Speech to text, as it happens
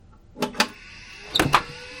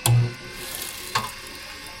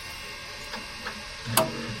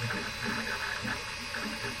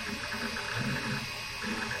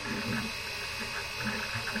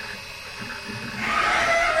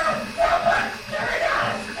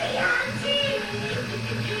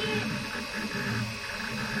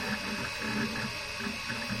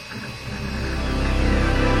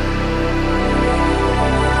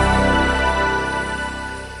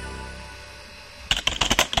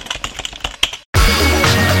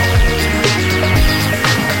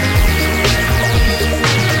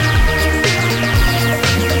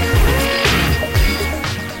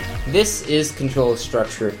This is Control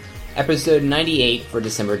Structure, episode 98 for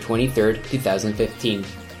December 23rd, 2015.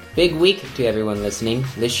 Big week to everyone listening.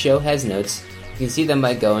 This show has notes. You can see them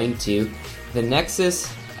by going to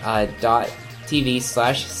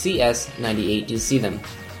thenexus.tv/cs98 to see them.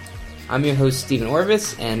 I'm your host, Stephen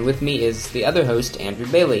Orvis, and with me is the other host, Andrew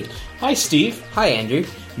Bailey. Hi, Steve. Hi, Andrew.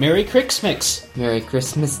 Merry Christmas. Merry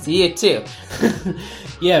Christmas to you, too.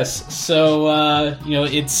 Yes, so,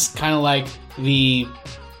 it's kind of like the,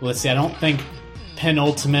 I don't think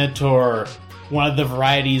penultimate or one of the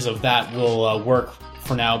varieties of that will work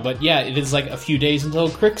for now, but yeah, it is like a few days until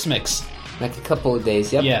Christmas. Like a couple of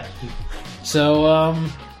days, yep. Yeah. So,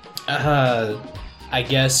 I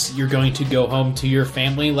guess you're going to go home to your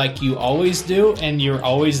family like you always do, and you're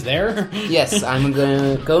always there? Yes, I'm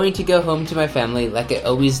going to go home to my family like I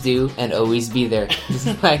always do and always be there.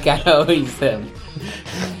 Like I always am.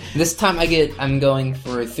 This time I'm going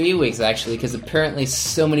for 3 weeks, actually, because apparently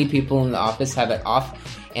so many people in the office have it off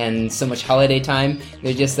and so much holiday time.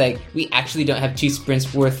 They're just like, we actually don't have 2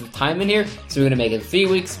 sprints worth of time in here, so we're going to make it a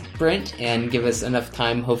 3-week sprint and give us enough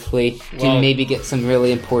time, hopefully, to maybe get some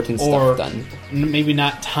really important stuff done. Maybe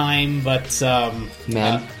not time, but,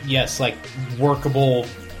 yes, like workable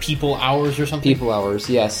people hours or something? People hours,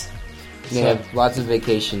 yes. They have lots of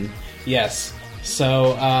vacation. Yes.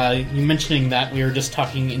 So, you mentioning that, we were just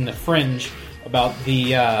talking in the Fringe about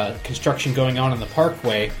the construction going on in the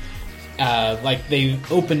Parkway. They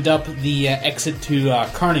opened up the exit to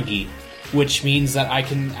Carnegie, which means that I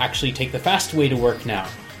can actually take the fast way to work now.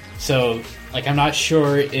 So, I'm not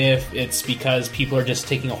sure if it's because people are just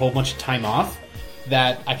taking a whole bunch of time off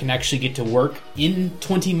that I can actually get to work in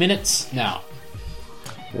 20 minutes now.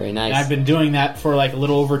 Very nice. And I've been doing that for a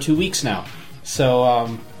little over 2 weeks now.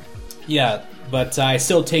 So, but I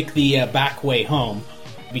still take the back way home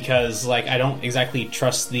because, I don't exactly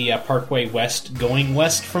trust the Parkway West going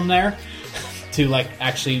west from there to,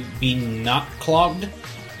 actually be not clogged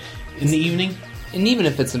in the evening. And even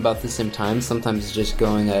if it's about the same time, sometimes just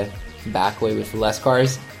going a back way with less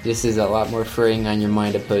cars, this is a lot more freeing on your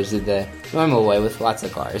mind opposed to the normal way with lots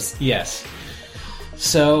of cars. Yes.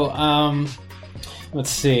 So, let's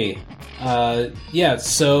see. As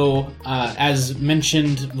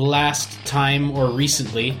mentioned last time or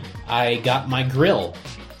recently, I got my grill.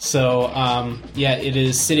 So, it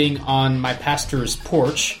is sitting on my pastor's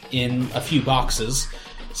porch in a few boxes.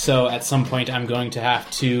 So, at some point, I'm going to have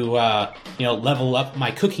to, level up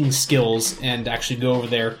my cooking skills and actually go over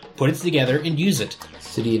there, put it together, and use it.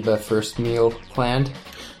 So, do you have a first meal planned?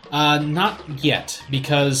 Not yet,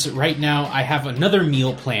 because right now I have another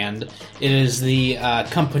meal planned. It is the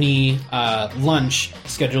company lunch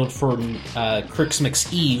scheduled for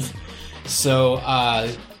Christmas Eve. So,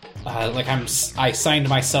 I signed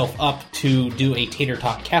myself up to do a tater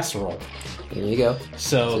tot casserole. There you go.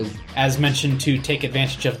 So, as mentioned, to take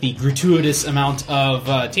advantage of the gratuitous amount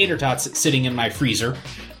of tater tots sitting in my freezer.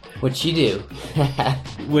 Which you do.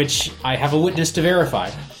 Which I have a witness to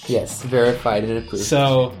verify. Yes, verified and approved.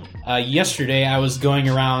 So, yesterday I was going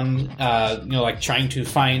around, trying to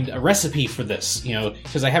find a recipe for this,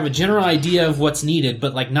 because I have a general idea of what's needed,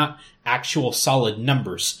 but, not actual solid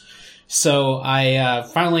numbers. So, I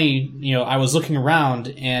finally, I was looking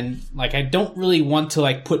around, and, I don't really want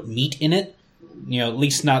to, put meat in it, at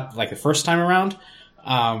least not, the first time around.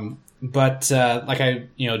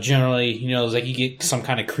 Generally, you get some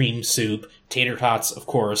kind of cream soup, tater tots, of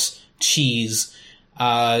course, cheese,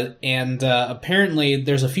 and apparently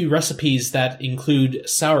there's a few recipes that include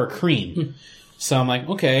sour cream. So I'm like,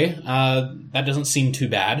 okay, that doesn't seem too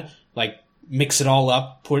bad. Mix it all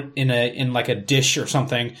up, put it in a dish or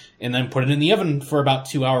something, and then put it in the oven for about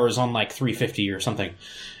 2 hours on 350 or something.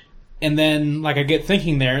 And then I get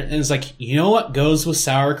thinking there, and it's you know what goes with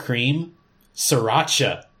sour cream?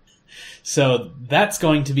 Sriracha. So that's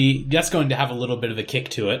going to have a little bit of a kick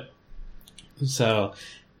to it. So,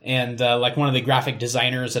 and one of the graphic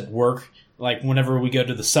designers at work, whenever we go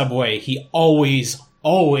to the Subway, he always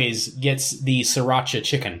gets the sriracha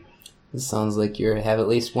chicken. It sounds like you have at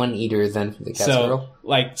least one eater then for the casserole.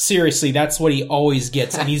 So, seriously, that's what he always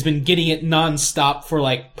gets, and he's been getting it nonstop for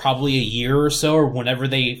probably a year or so, or whenever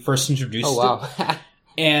they first introduced it. Oh wow.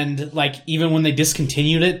 And, even when they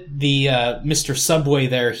discontinued it, the, Mr. Subway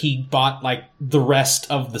there, he bought, the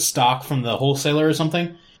rest of the stock from the wholesaler or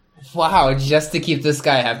something. Wow, just to keep this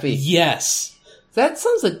guy happy. Yes. That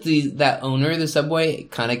sounds like that owner of the Subway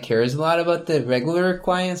kind of cares a lot about the regular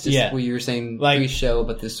clients, just what you were saying pre-show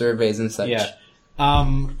about the surveys and such. Yeah.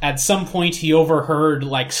 At some point, he overheard,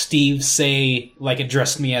 Steve say,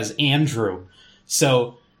 addressed me as Andrew.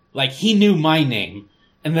 So, he knew my name.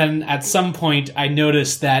 And then at some point, I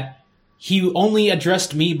noticed that he only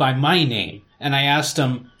addressed me by my name. And I asked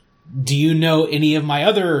him, do you know any of my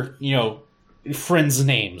other, friends'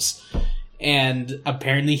 names? And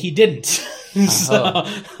apparently he didn't. So,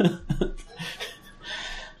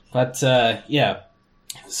 but, yeah.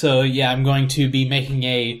 So, yeah, I'm going to be making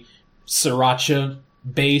a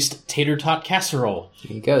sriracha-based tater tot casserole.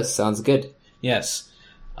 There you go. Sounds good. Yes.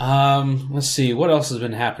 Let's see. What else has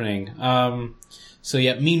been happening? So,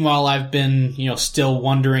 yeah, meanwhile, I've been, still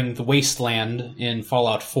wandering the wasteland in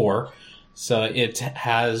Fallout 4. So it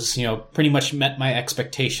has, pretty much met my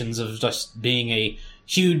expectations of just being a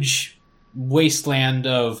huge wasteland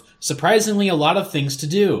of surprisingly a lot of things to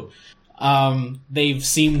do. They've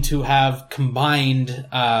seemed to have combined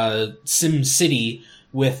SimCity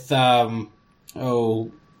with, like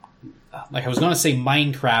I was going to say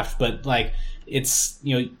Minecraft, but like it's,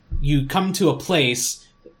 you come to a place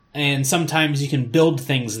and sometimes you can build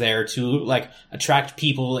things there to like attract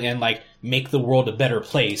people and like make the world a better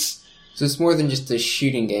place. So it's more than just a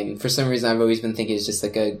shooting game. For some reason, I've always been thinking it's just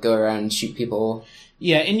like a go around and shoot people.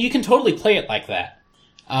 Yeah, and you can totally play it like that.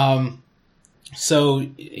 So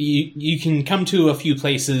you can come to a few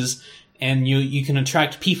places, and you can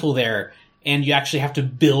attract people there, and you actually have to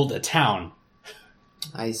build a town.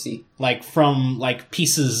 I see. Like from like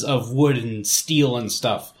pieces of wood and steel and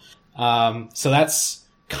stuff. So that's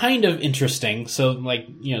kind of interesting. So like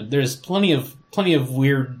there's plenty of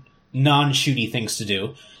weird non-shooty things to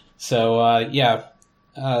do. So, yeah.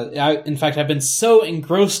 In fact, I've been so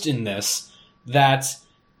engrossed in this that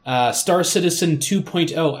Star Citizen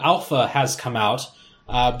 2.0 Alpha has come out.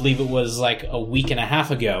 I believe it was like a week and a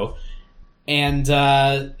half ago. And,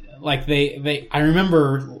 like, I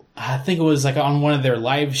remember, I think it was like on one of their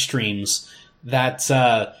live streams that,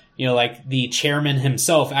 like the chairman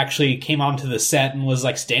himself actually came onto the set and was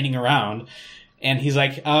like standing around. And he's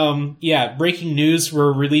like, yeah, breaking news,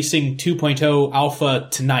 we're releasing 2.0 Alpha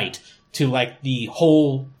tonight to, like, the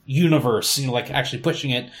whole universe, like, actually pushing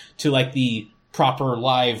it to, like, the proper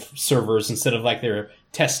live servers instead of, like, their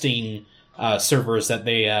testing servers that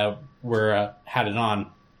they had it on.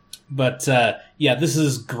 But, yeah, this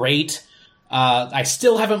is great. I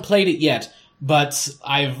still haven't played it yet, but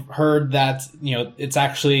I've heard that, it's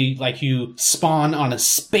actually, like, you spawn on a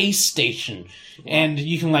space station. And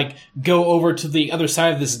you can, like, go over to the other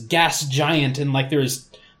side of this gas giant and, like, there's,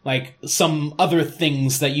 like, some other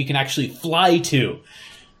things that you can actually fly to.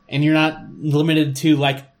 And you're not limited to,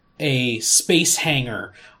 like, a space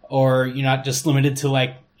hangar. Or you're not just limited to,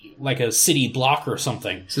 like a city block or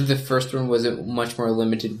something. So the first one wasn't much more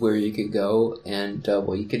limited where you could go and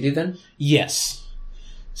what you could do then? Yes.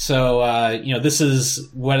 So, this is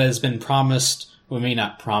what has been promised, well, maybe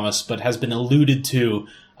not promised, but has been alluded to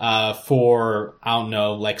for, I don't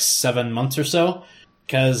know, like 7 months or so.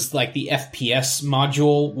 Because, like, the FPS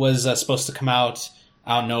module was supposed to come out,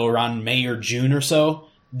 I don't know, around May or June or so.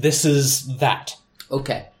 This is that.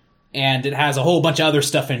 Okay. And it has a whole bunch of other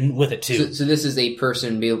stuff in with it, too. So this is a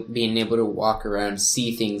person being able to walk around,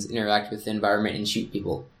 see things, interact with the environment, and shoot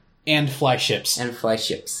people. And fly ships.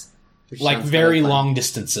 Like, very long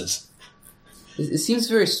distances. It seems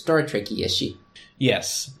very Star Trek-y-ish.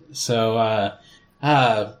 Yes. So,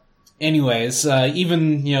 anyways,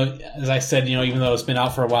 even, as I said, even though it's been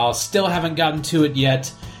out for a while, still haven't gotten to it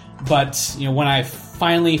yet. But, when I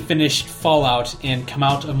finally finished Fallout and come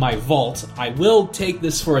out of my vault, I will take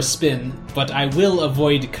this for a spin, but I will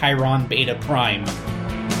avoid Chiron Beta Prime.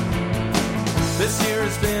 This year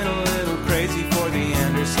has been a little crazy for the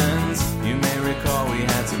Andersons. You may recall we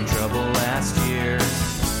had some trouble last year.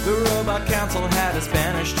 The Robot Council had us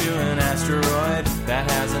banished to an asteroid. That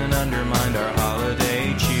hasn't undermined our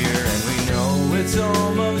holiday cheer. And we know it's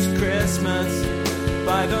almost Christmas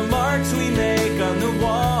by the marks we make on the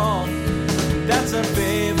wall. That's our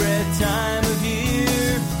favorite time of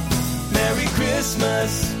year. Merry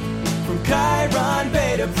Christmas from Chiron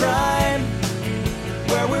Beta Prime,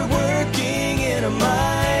 where we're working in a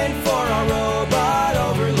mine for our robot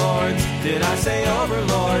overlords. Did I say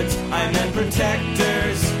overlords? I meant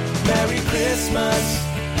protectors. Merry Christmas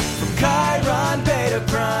from Chiron Beta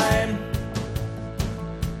Prime.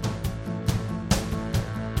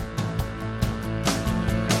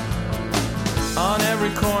 On every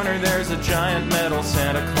corner there's a giant metal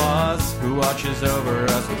Santa Claus who watches over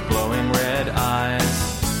us with glowing red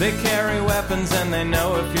eyes. They carry weapons and they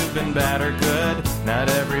know if you've been bad or good. Not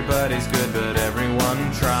everybody's good, but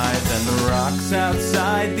everyone tries. And the rocks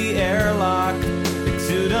outside the airlock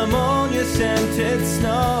exude ammonia-scented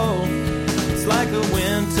snow. It's like a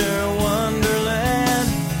winter wonderland.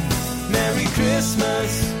 Merry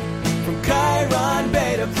Christmas from Chiron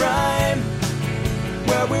Beta Prime,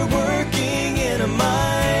 where we're working in a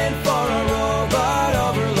mine for our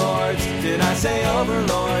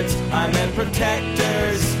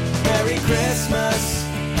protectors. Merry Christmas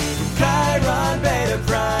from Chiron Beta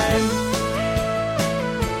Prime.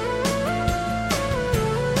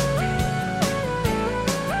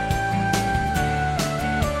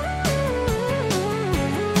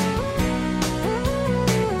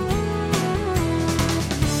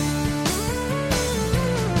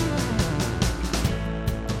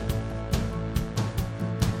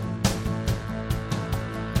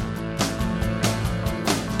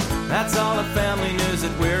 That's all the family news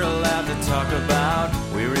that we're allowed to talk about.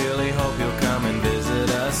 We really hope you'll come and visit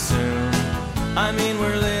us soon. I mean,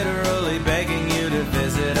 we're literally begging you to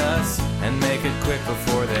visit us and make it quick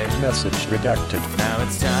before they... Message redacted. Now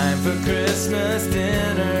it's time for Christmas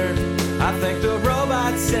dinner. I think the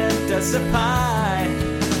robot sent us a pie.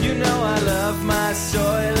 You know I love my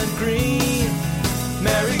Soylent Green.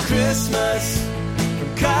 Merry Christmas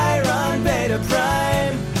from Chiron Beta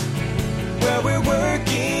Prime, where we're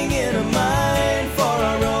working in a mine for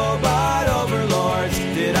our robot overlords.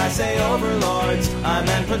 Did I say overlords? I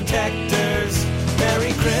meant protectors.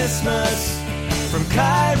 Merry Christmas from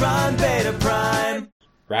Chiron Beta Prime.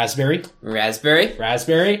 Raspberry. Raspberry.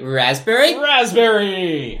 Raspberry. Raspberry.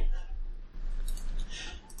 Raspberry.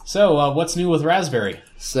 So, what's new with Raspberry?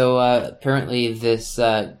 So, apparently this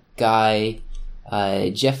guy,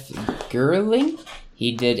 Jeff Gerling,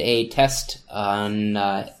 he did a test on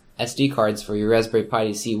SD cards for your Raspberry Pi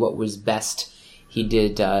to see what was best. He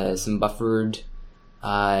did some buffered,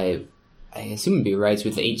 I assume it'd be writes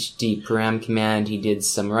with the HD param command. He did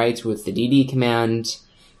some writes with the DD command.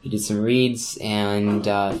 He did some reads and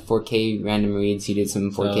 4K random reads. He did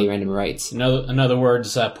some 4K random writes. In other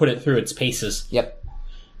words, put it through its paces. Yep.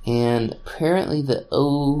 And apparently the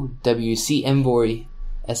OWC Envoy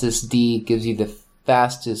SSD gives you the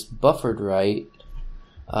fastest buffered write.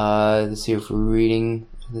 Let's see if we're reading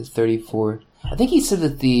the 34. I think he said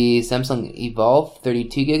that the Samsung Evolve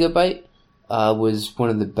 32 gigabyte was one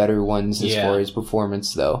of the better ones as far as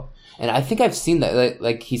performance, though. And I think I've seen that.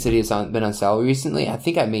 Like he said, he's been on sale recently. I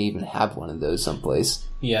think I may even have one of those someplace.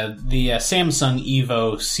 Yeah, the Samsung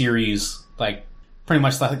Evo series, like pretty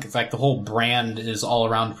much like the whole brand is all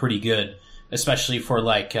around pretty good, especially for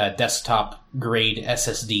like desktop grade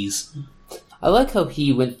SSDs. I like how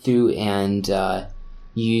he went through and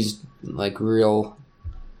used like real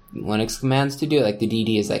Linux commands to do it. Like the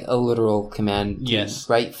DD is like a literal command to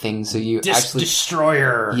write things, so you actually...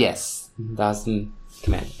 Destroyer! Yes, that's the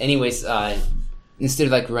command. Anyways, instead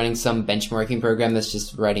of like running some benchmarking program that's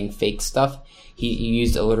just writing fake stuff, he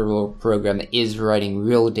used a literal program that is writing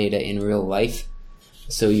real data in real life.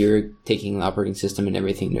 So you're taking the operating system and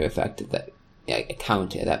everything into effect at that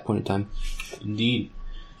account at that point in time. Indeed.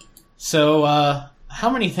 So, how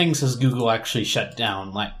many things has Google actually shut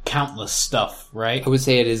down? Like, countless stuff, right? I would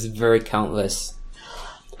say it is very countless.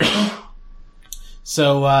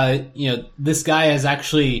 So, this guy has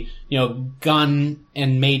actually, gone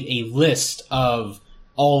and made a list of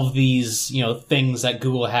all of these, things that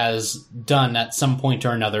Google has done at some point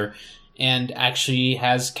or another, and actually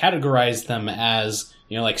has categorized them as,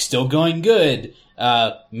 like, still going good,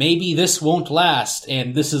 maybe this won't last,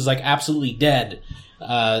 and this is, like, absolutely dead.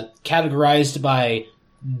 Categorized by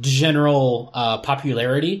general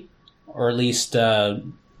popularity, or at least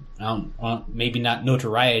maybe not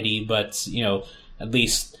notoriety, but at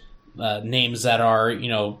least names that are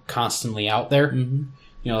constantly out there. Mm-hmm.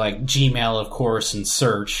 Like Gmail, of course, and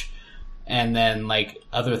search, and then like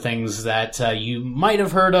other things that you might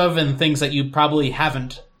have heard of, and things that you probably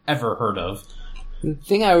haven't ever heard of. The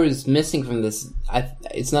thing I was missing from this,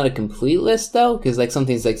 it's not a complete list, though, because, like, some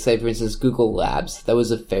things like, say, for instance, Google Labs, that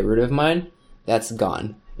was a favorite of mine, that's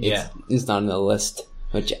gone. It's not on the list.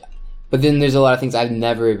 But then there's a lot of things I've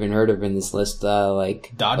never even heard of in this list,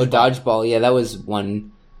 like... Dodgeball, yeah, that was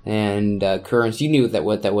one. And Currents, you knew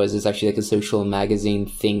what that was. It's actually like a social magazine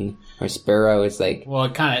thing. Or Sparrow, it's like... Well,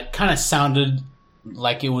 it kind of sounded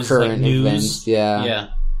like it was, current like, news. Events, yeah.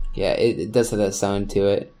 Yeah, it does have that sound to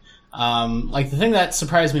it. Like, the thing that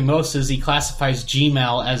surprised me most is he classifies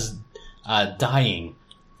Gmail as dying.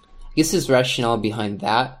 I guess his rationale behind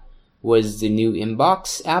that was the new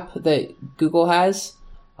Inbox app that Google has.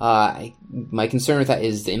 My concern with that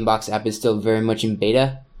is the Inbox app is still very much in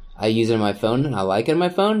beta. I use it on my phone, and I like it on my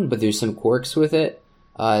phone, but there's some quirks with it,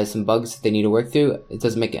 some bugs that they need to work through. It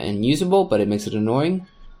doesn't make it unusable, but it makes it annoying.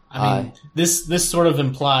 I mean, this sort of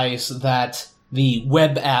implies that the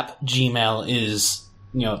web app Gmail is,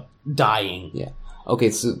 dying. Yeah.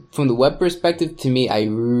 Okay, so from the web perspective, to me, I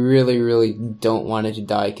really, really don't want it to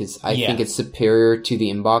die because I think it's superior to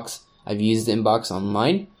the Inbox. I've used the Inbox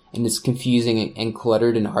online, and it's confusing and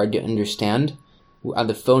cluttered and hard to understand. On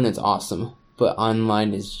the phone, it's awesome, but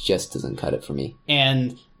online just doesn't cut it for me.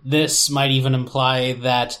 And this might even imply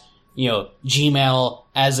that, Gmail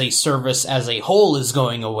as a service as a whole is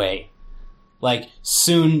going away. Like,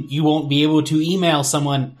 soon you won't be able to email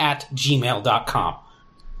someone at gmail.com.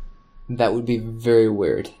 That would be very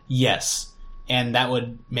weird. Yes. And that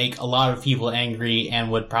would make a lot of people angry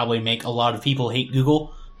and would probably make a lot of people hate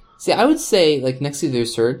Google. See, I would say, like, next to their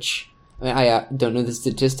search, I don't know the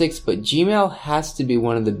statistics, but Gmail has to be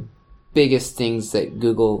one of the biggest things that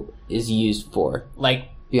Google is used for. Like,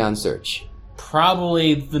 beyond search.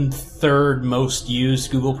 Probably the third most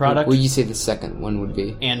used Google product. Would you say the second one would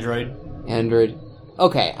be? Android.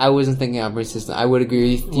 Okay, I wasn't thinking operating system. I would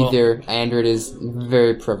agree with you there. Android is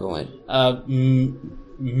very prevalent.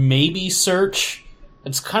 Maybe search.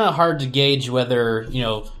 It's kind of hard to gauge whether,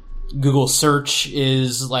 Google search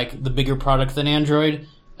is like the bigger product than Android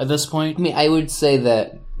at this point. I mean, I would say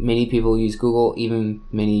that many people use Google, even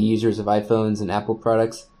many users of iPhones and Apple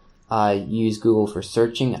products use Google for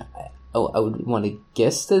searching. I would want to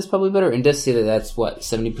guess that it's probably better. And it does say that that's,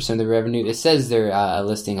 70% of the revenue? It says they're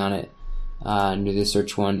listing on it under the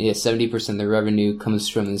search one. Yeah, 70% of the revenue comes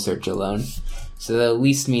from the search alone. So that at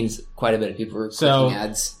least means quite a bit of people are clicking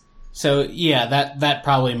ads. So, yeah, that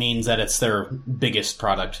probably means that it's their biggest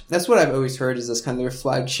product. That's what I've always heard, is that's kind of their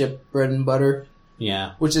flagship bread and butter.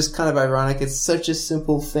 Yeah. Which is kind of ironic. It's such a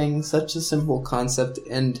simple thing, such a simple concept,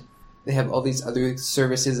 and they have all these other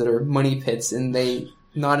services that are money pits, and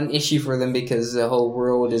not an issue for them because the whole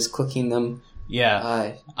world is clicking them.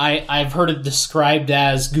 Yeah. I've heard it described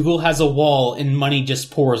as Google has a wall and money just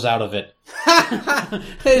pours out of it.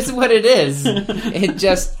 That's what it is. It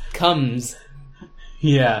just comes.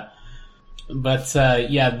 Yeah. But,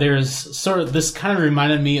 there's sort of, this kind of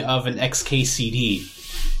reminded me of an XKCD.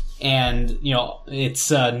 And,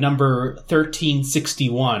 it's number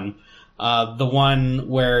 1361. The one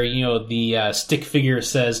where, the stick figure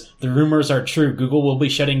says, "The rumors are true. Google will be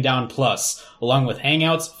shutting down Plus, along with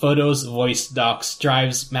Hangouts, Photos, Voice, Docs,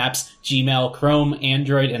 Drives, Maps, Gmail, Chrome,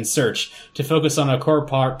 Android, and Search, to focus on a core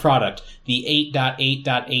product, the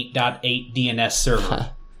 8.8.8.8 DNS server."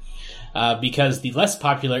 Because the less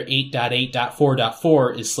popular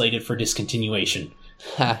 8.8.4.4 is slated for discontinuation.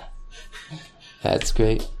 That's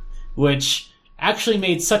great. Which actually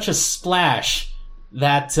made such a splash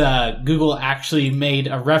that Google actually made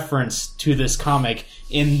a reference to this comic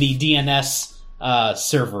in the DNS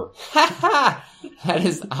server. That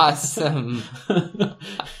is awesome.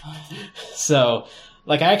 So,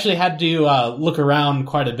 I actually had to look around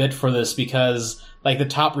quite a bit for this because, the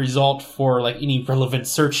top result for, any relevant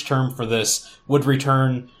search term for this would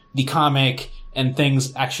return the comic and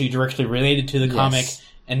things actually directly related to the comic,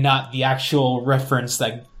 and not the actual reference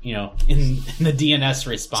that, in the DNS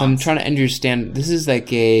response. So I'm trying to understand, this is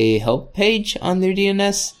like a help page on their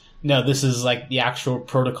DNS? No, this is the actual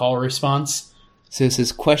protocol response. So it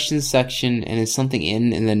says question section, and it's something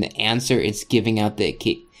in, and then the answer, it's giving out the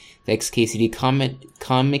XKCD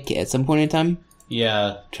comic at some point in time?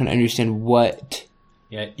 Yeah. Trying to understand what...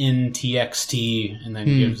 Yeah, in TXT, and then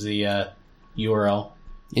gives the URL.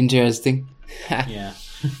 Interesting. Yeah.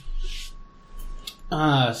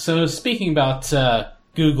 So speaking about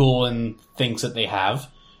Google and things that they have,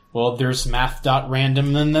 well, there's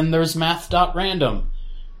math.random, and then there's math.random.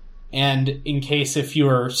 And in case if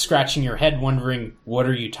you're scratching your head wondering, what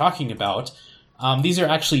are you talking about? These are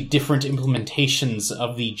actually different implementations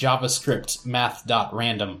of the JavaScript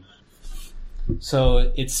math.random.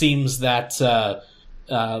 So it seems that,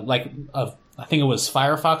 I think it was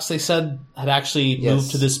Firefox, they said, had actually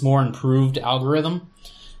moved to this more improved algorithm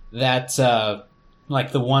that,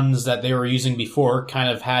 the ones that they were using before kind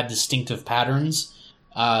of had distinctive patterns,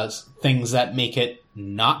 things that make it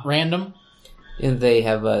not random. And they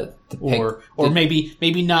have or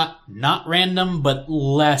maybe not random, but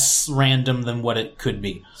less random than what it could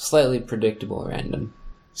be. Slightly predictable random.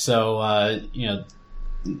 So,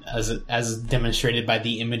 as demonstrated by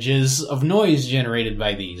the images of noise generated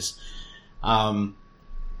by these. Reading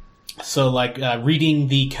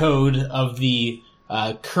the code of the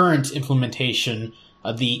current implementation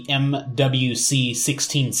of the MWC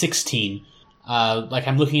 1616,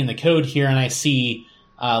 I'm looking in the code here and I see,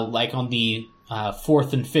 on the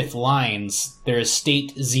 4th and 5th lines, there is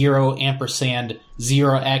state 0 ampersand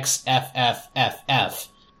 0xFFFF.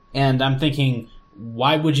 And I'm thinking,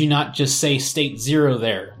 why would you not just say state 0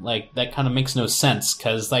 there? That kind of makes no sense,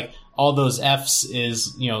 because, all those Fs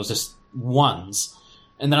is, just ones.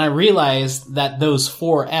 And then I realized that those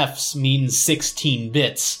 4 Fs means 16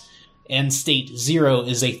 bits, and state 0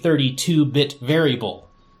 is a 32-bit variable.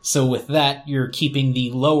 So with that, you're keeping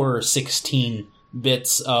the lower 16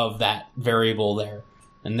 bits of that variable there.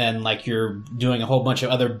 and then like you're doing a whole bunch of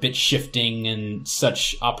other bit shifting and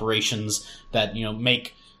such operations that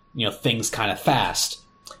make things kind of fast.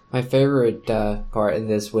 My favorite part of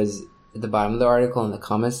this was at the bottom of the article in the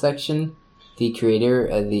comments section. The creator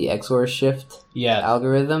of the XOR shift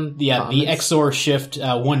algorithm. Yeah, the XOR shift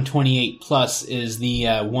 128 plus is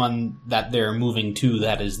the one that they're moving to.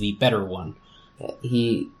 That is the better one.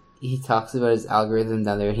 He talks about his algorithm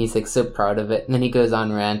down there, and he's like so proud of it. And then he goes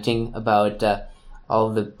on ranting about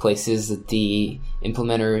all the places that the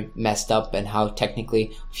implementer messed up, and how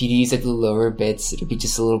technically, if you use like the lower bits, it'll be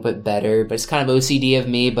just a little bit better. But it's kind of OCD of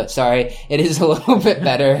me. But sorry, it is a little bit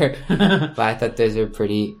better. But I thought those are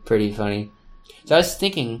pretty funny. So I was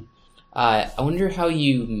thinking, I wonder how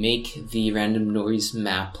you make the random noise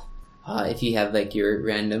map. If you have like your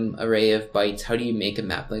random array of bytes, how do you make a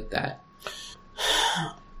map like that?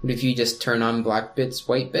 What if you just turn on black bits,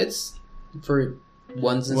 white bits for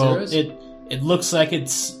ones and zeros? It looks like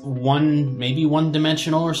it's maybe one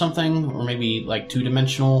dimensional or something, or maybe like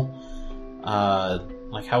 2-dimensional.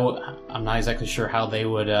 Like how I'm not exactly sure how they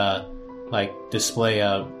would like display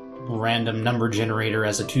a random number generator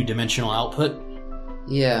as a 2-dimensional output.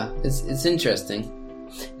 Yeah, it's interesting.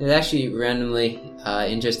 It actually randomly,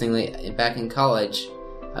 interestingly, back in college,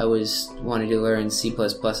 I wanted to learn C++,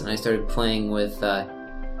 and I started playing with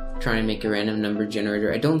trying to make a random number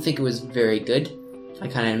generator. I don't think it was very good. I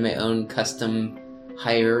kind of had my own custom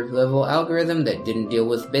higher level algorithm that didn't deal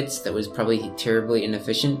with bits, that was probably terribly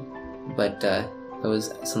inefficient, but that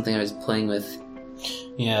was something I was playing with.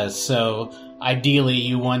 Yeah, so ideally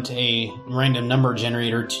you want a random number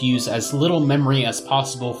generator to use as little memory as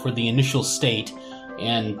possible for the initial state,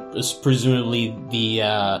 and presumably the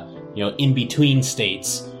in-between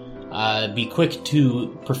states. Be quick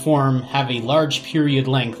to perform, have a large period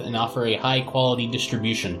length, and offer a high-quality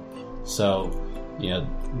distribution. So,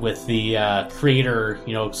 with the creator,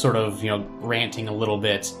 sort of, ranting a little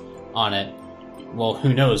bit on it, well,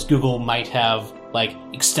 who knows? Google might have,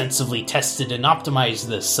 extensively tested and optimized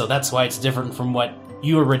this, so that's why it's different from what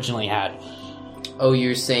you originally had. Oh,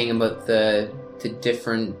 you're saying about the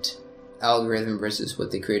different algorithm versus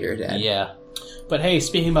what the creator had. Yeah. But hey,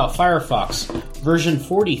 speaking about Firefox, version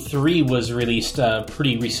 43 was released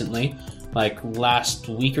pretty recently, like last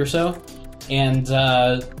week or so, and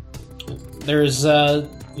there's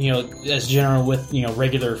as general with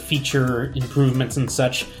regular feature improvements and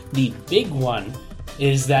such, the big one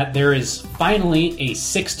is that there is finally a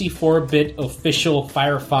 64-bit official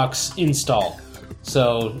Firefox install.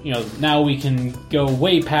 So, now we can go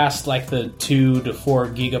way past the 2 to 4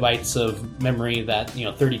 gigabytes of memory that,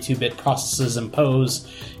 32-bit processes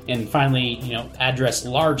impose, and finally, address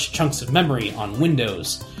large chunks of memory on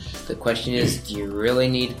Windows. The question is, do you really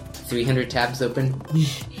need 300 tabs open?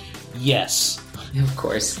 Yes. Of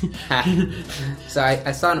course. So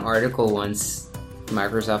I saw an article once from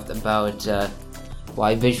Microsoft about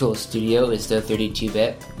why Visual Studio is still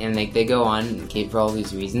 32-bit, and they go on and give all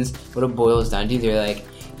these reasons. What it boils down to, they're like,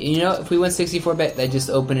 if we went 64-bit, they just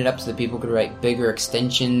open it up so that people could write bigger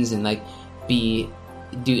extensions and do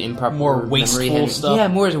improper more wasteful memory stuff. Yeah,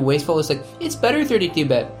 more wasteful. It's it's better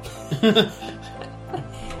 32-bit.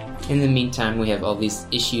 In the meantime, we have all these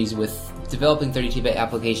issues with developing 32-bit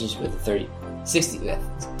applications with 60-bit,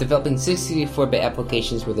 developing 64-bit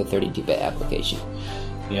applications with a 32-bit application.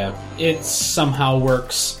 Yeah, it somehow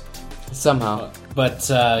works. Somehow. But,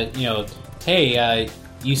 hey,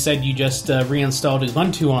 you said you just reinstalled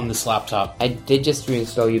Ubuntu on this laptop. I did just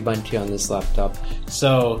reinstall Ubuntu on this laptop.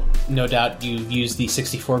 So, no doubt you've used the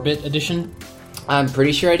 64-bit edition? I'm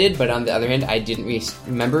pretty sure I did, but on the other hand, I didn't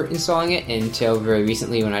remember installing it until very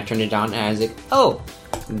recently when I turned it on, and I was like, oh,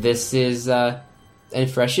 this is a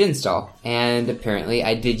fresh install. And apparently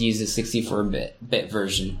I did use a 64-bit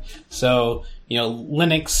version. So,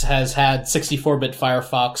 Linux has had 64-bit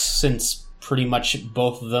Firefox since pretty much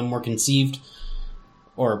both of them were conceived.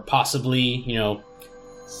 Or possibly,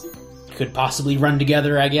 could possibly run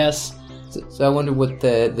together, I guess. So I wonder what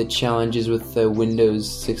the challenges with the Windows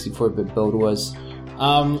 64-bit build was.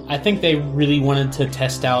 I think they really wanted to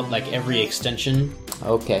test out every extension.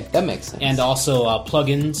 Okay, that makes sense. And also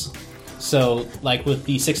plugins. So with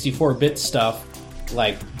the 64-bit stuff,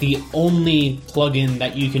 the only plugin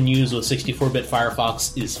that you can use with 64-bit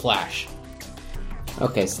Firefox is Flash.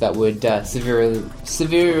 Okay, so that would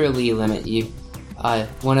severely limit you.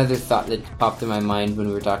 One other thought that popped in my mind when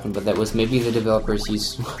we were talking about that was maybe the developers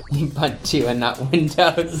use Ubuntu and not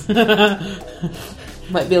Windows.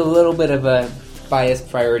 Might be a little bit of a biased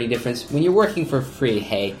priority difference. When you're working for free,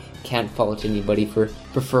 hey, can't fault anybody for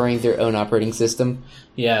preferring their own operating system.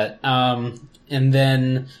 Yeah, and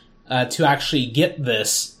then to actually get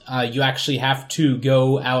this, you actually have to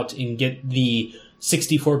go out and get the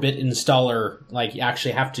 64-bit installer. Like, you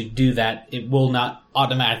actually have to do that. It will not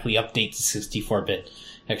automatically update to 64-bit.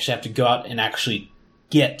 You actually have to go out and actually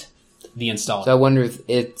get the installer. So I wonder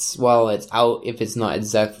if while it's out, if it's not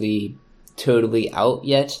exactly totally out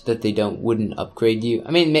yet, that they wouldn't upgrade you.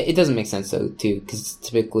 I mean, it doesn't make sense though, too, because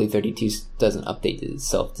typically 32 doesn't update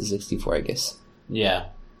itself to 64, I guess. Yeah.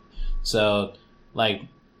 So, like,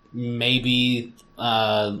 maybe,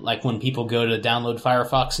 like when people go to download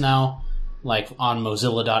Firefox now, like on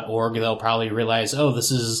Mozilla.org, they'll probably realize, oh,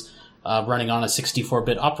 this is running on a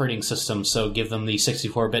 64-bit operating system, so give them the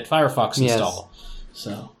 64-bit Firefox install.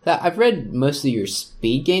 So I've read most of your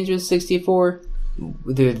speed gains with 64.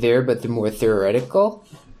 They're there, but they're more theoretical.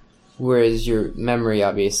 Whereas your memory,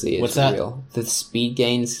 obviously, is real. The speed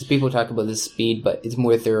gains, because people talk about the speed, but it's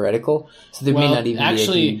more theoretical. So there may not even be a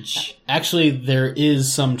huge... Actually, there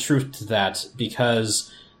is some truth to that,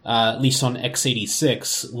 because at least on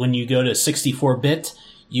x86, when you go to 64-bit,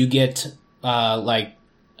 you get,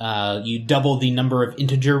 you double the number of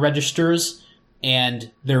integer registers,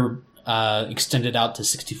 and they're extended out to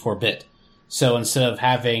 64-bit. So instead of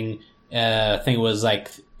having, I think it was like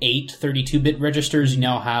 8 32-bit registers, you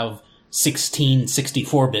now have 16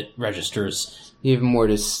 64-bit registers. You have more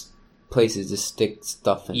places to stick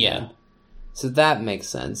stuff in. Yeah. So that makes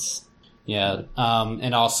sense. Yeah.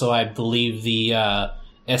 And also, I believe the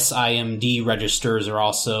SIMD registers are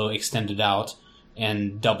also extended out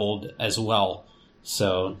and doubled as well.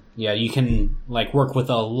 So, yeah, you can work with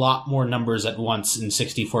a lot more numbers at once in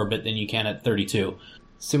 64-bit than you can at 32.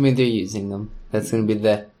 Assuming they're using them. That's going to be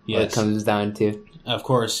what it comes down to. Of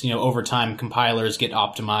course, over time, compilers get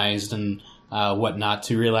optimized and whatnot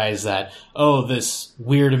to realize that, oh, this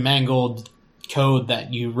weird mangled code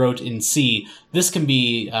that you wrote in C, this can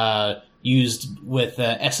be used with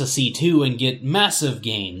SSE2 and get massive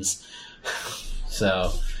gains.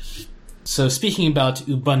 So speaking about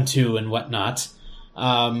Ubuntu and whatnot,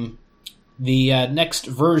 the next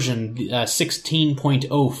version,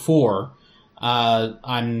 16.04,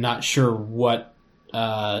 I'm not sure what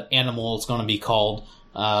animal it's going to be called.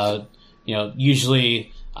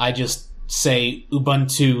 Usually I just say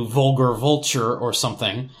Ubuntu Vulgar Vulture or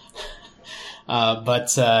something. But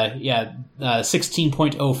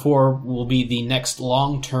 16.04 will be the next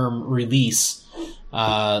long-term release,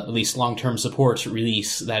 at least long-term support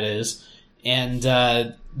release, that is. And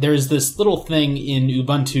there's this little thing in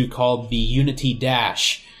Ubuntu called the Unity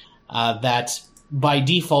Dash that, by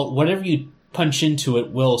default, whatever you punch into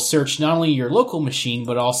it will search not only your local machine,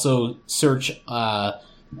 but also search, I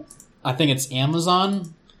think it's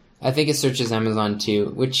Amazon? I think it searches Amazon too,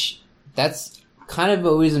 which that's kind of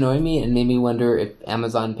always annoyed me and made me wonder if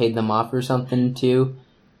Amazon paid them off or something too.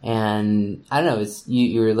 And I don't know, it's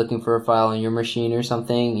you're looking for a file on your machine or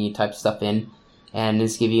something, and you type stuff in, and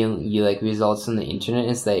it's giving you results on the internet.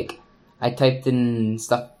 It's like, I typed in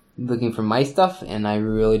stuff looking for my stuff, and I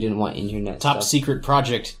really didn't want internet Top stuff. secret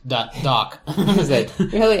project.doc. I was like,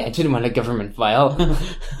 really? I didn't want a government file.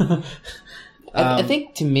 I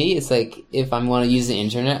think to me, it's like, if I want to use the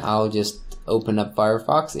internet, I'll just open up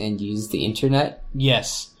Firefox and use the internet.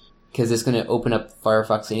 Yes. Because it's going to open up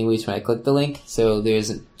Firefox anyways when I click the link, so there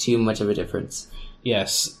isn't too much of a difference.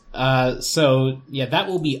 Yes. So, yeah, that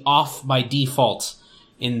will be off by default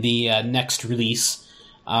in the next release.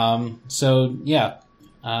 So, yeah.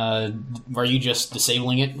 Are you just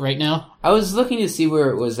disabling it right now? I was looking to see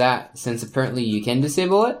where it was at, since apparently you can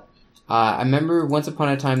disable it. I remember once upon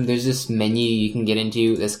a time there's this menu you can get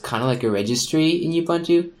into that's kind of like a registry in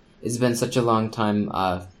Ubuntu. It's been such a long time.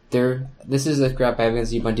 This is a crap I have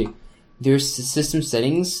against Ubuntu. Their system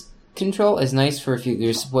settings control is nice for if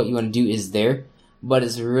there's what you want to do is there, but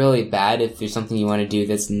it's really bad if there's something you want to do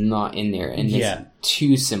that's not in there, and it's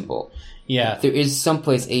too simple. Yeah. There is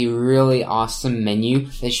someplace a really awesome menu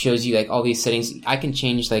that shows you all these settings. I can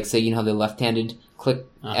change say how the left-handed click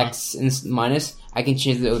X and minus. I can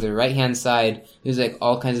change it over the right-hand side. There's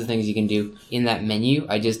all kinds of things you can do in that menu.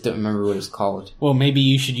 I just don't remember what it's called. Well, maybe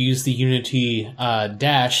you should use the Unity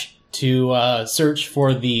Dash to search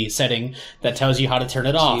for the setting that tells you how to turn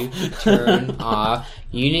it off. Turn off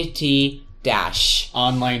Unity Dash.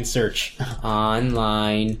 Online search.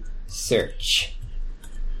 Online search.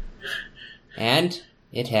 And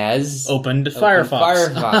it has opened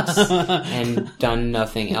Firefox and done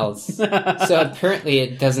nothing else. So apparently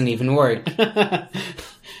it doesn't even work.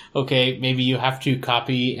 Okay, maybe you have to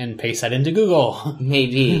copy and paste that into Google.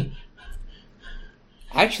 Maybe.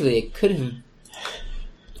 Actually, it could have...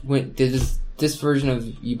 Did this version of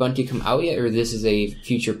Ubuntu come out yet, or this is a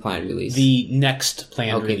future planned release? The next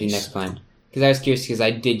planned release. Okay, the next planned. Because I was curious because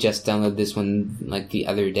I did just download this one like the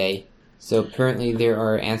other day. So apparently there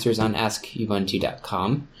are answers on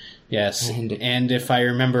askubuntu.com. Yes, and if I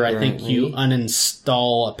remember, I think you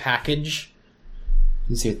uninstall a package.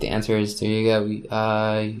 Let's see what the answer is. There you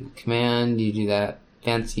go. Command, you do that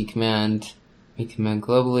fancy command. Make command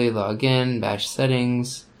globally, log in, bash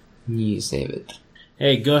settings, you save it.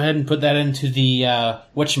 Hey, go ahead and put that into the,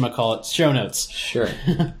 whatchamacallit, show notes. Sure.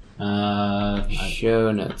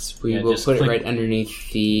 Show notes. We will put it right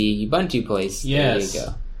underneath the Ubuntu place. Yes. There you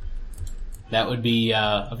go. That would be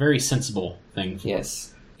a very sensible thing.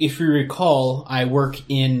 Yes. If you recall, I work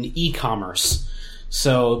in e-commerce.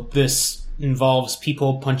 So this involves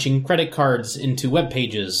people punching credit cards into web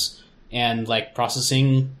pages and, like,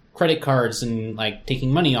 processing credit cards and, like,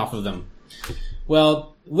 taking money off of them.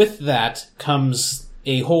 Well, with that comes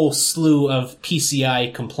a whole slew of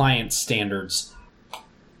PCI compliance standards.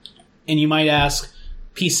 And you might ask,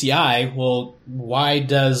 PCI, well, why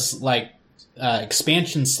does, like,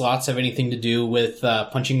 expansion slots have anything to do with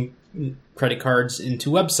punching credit cards into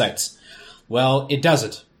websites? Well, it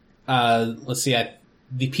doesn't. Let's see,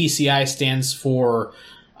 the PCI stands for,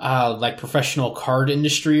 like, professional card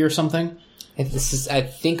industry or something. This is, I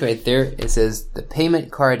think right there, it says the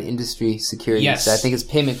payment card industry security. Yes. So I think it's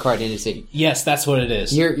payment card industry. Yes, that's what it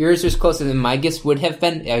is. Yours was closer than my guess would have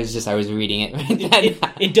been. I was reading it.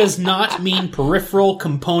 It does not mean peripheral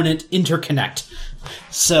component interconnect.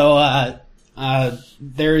 So,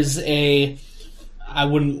 there's a, I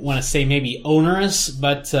wouldn't want to say maybe onerous,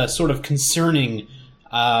 but sort of concerning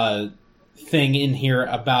thing in here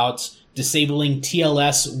about disabling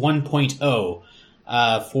TLS 1.0.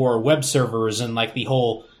 For web servers and like the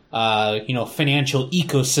whole, financial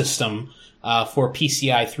ecosystem, for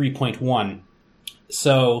PCI 3.1.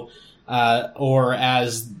 So, or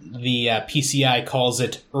as the PCI calls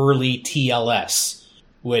it, early TLS,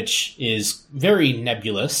 which is very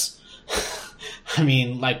nebulous. I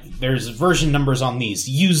mean, like, there's version numbers on these.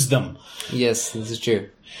 Use them. Yes, this is true.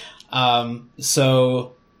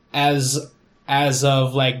 So, as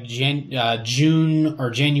of like June or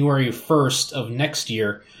January 1st of next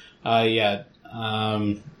year, let's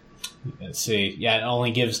see,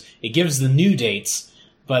 it gives the new dates,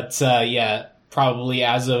 but probably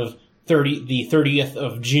as of the 30th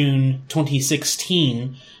of June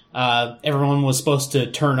 2016, everyone was supposed to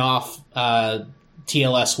turn off TLS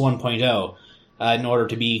 1.0 in order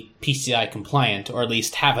to be PCI compliant, or at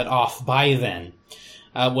least have it off by then.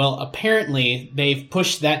 Well, apparently, they've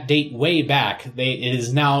pushed that date way back. It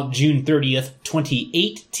is now June 30th,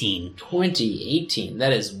 2018. 2018?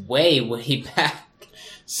 That is way, way back.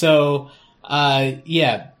 So,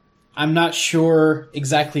 I'm not sure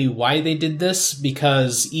exactly why they did this,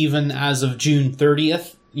 because even as of June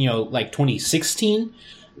 30th, 2016,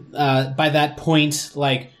 by that point,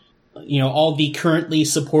 all the currently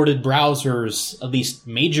supported browsers, at least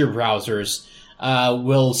major browsers,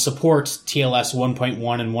 will support TLS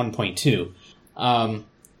 1.1 and 1.2,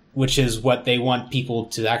 which is what they want people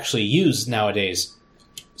to actually use nowadays.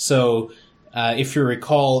 So, if you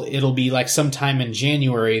recall, it'll be like sometime in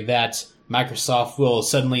January that Microsoft will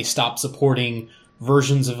suddenly stop supporting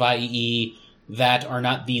versions of IE that are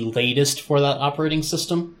not the latest for that operating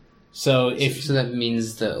system. So that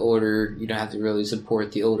means you don't have to really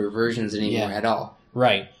support the older versions anymore at all.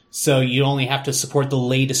 Right. So you only have to support the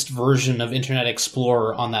latest version of Internet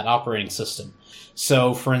Explorer on that operating system.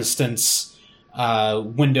 So, for instance,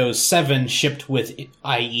 Windows 7 shipped with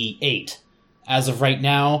IE 8. As of right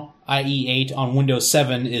now, IE 8 on Windows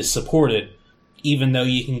 7 is supported, even though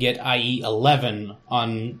you can get IE 11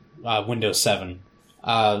 on Windows 7.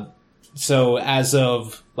 So as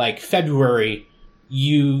of, February,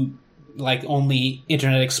 only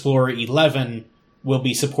Internet Explorer 11 will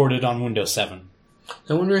be supported on Windows 7.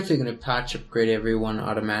 I wonder if they're going to patch upgrade everyone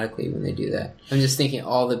automatically when they do that. I'm just thinking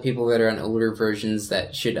all the people that are on older versions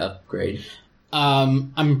that should upgrade.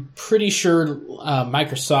 I'm pretty sure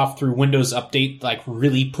Microsoft through Windows Update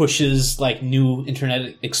really pushes new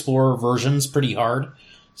Internet Explorer versions pretty hard.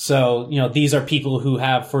 So, these are people who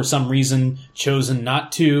have for some reason chosen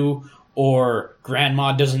not to, or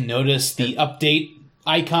grandma doesn't notice the update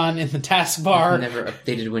icon in the taskbar. I've never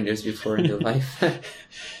updated Windows before in real life.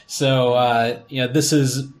 So, this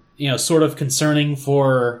is, sort of concerning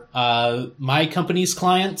for my company's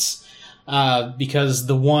clients, because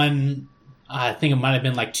the one, I think it might have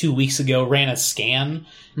been 2 weeks ago, ran a scan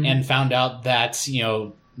and found out that,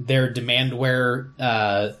 their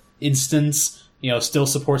Demandware instance, still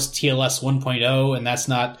supports TLS 1.0, and that's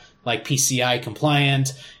not, PCI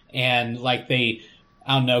compliant, and, they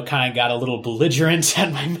I don't know, kind of got a little belligerent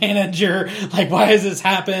at my manager. Like, why has this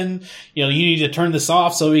happened? You need to turn this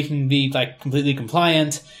off so we can be, like, completely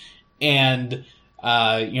compliant. And,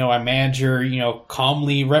 my manager,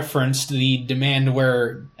 calmly referenced the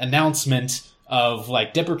Demandware announcement of,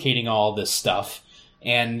 like, deprecating all this stuff.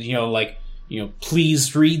 And,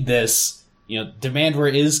 please read this.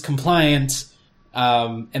 Demandware is compliant,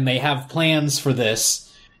 and they have plans for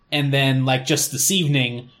this. And then, like, just this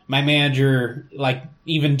evening, my manager, like,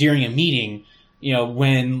 even during a meeting,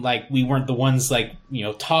 when, like, we weren't the ones, like,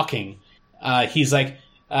 talking, he's like,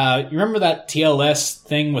 you remember that TLS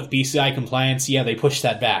thing with BCI compliance? Yeah, they pushed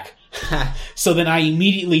that back. So then I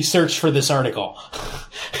immediately searched for this article.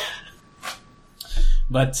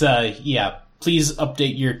 But, please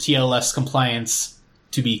update your TLS compliance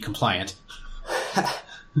to be compliant.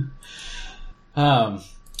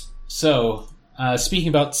 Speaking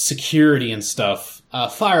about security and stuff,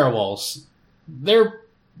 firewalls,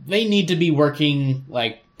 they need to be working,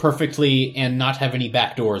 like, perfectly and not have any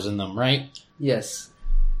backdoors in them, right? Yes.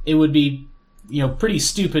 It would be, pretty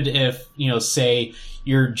stupid if, say,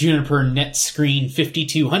 your Juniper NetScreen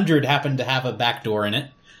 5200 happened to have a backdoor in it.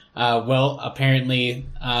 Apparently,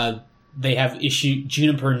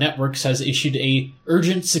 Juniper Networks has issued a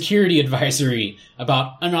urgent security advisory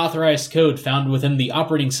about unauthorized code found within the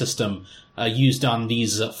operating system used on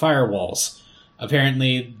these firewalls.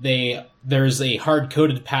 Apparently, there's a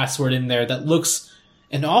hard-coded password in there that looks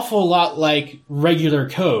an awful lot like regular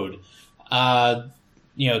code,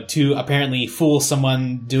 to apparently fool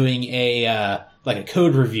someone doing a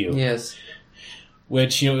code review. Yes.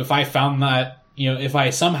 Which, if I found that, if I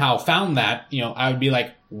somehow found that, I would be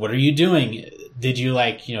like, what are you doing? Did you,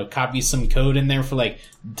 copy some code in there for,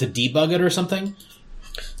 to debug it or something?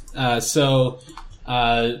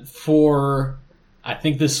 I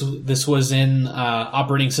think this was in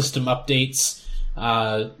operating system updates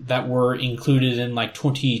that were included in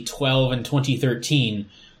 2012 and 2013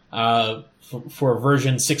 for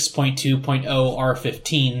version 6.2.0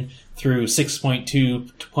 R15 through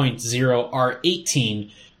 6.2.0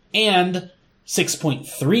 R18 and 6.3.0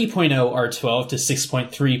 R12 to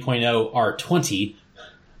 6.3.0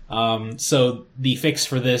 R20. So the fix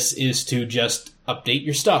for this is to just update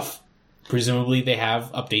your stuff. Presumably they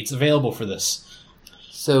have updates available for this.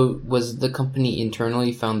 So was the company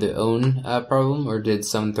internally found their own problem, or did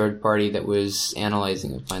some third party that was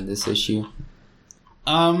analyzing it find this issue?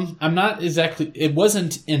 I'm not exactly... It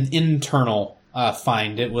wasn't an internal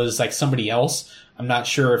find. It was somebody else. I'm not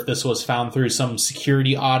sure if this was found through some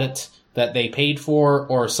security audit that they paid for,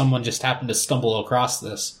 or someone just happened to stumble across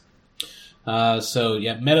this.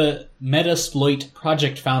 Metasploit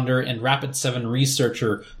project founder and Rapid7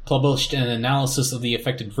 researcher published an analysis of the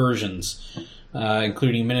affected versions,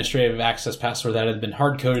 including administrative access password that had been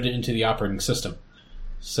hard-coded into the operating system.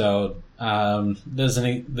 So,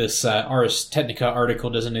 this Ars Technica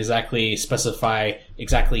article doesn't exactly specify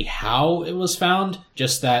exactly how it was found,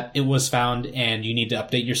 just that it was found and you need to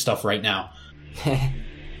update your stuff right now.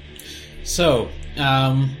 So,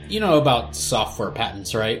 you know about software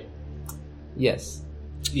patents, right? Yes.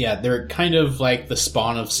 Yeah, they're kind of like the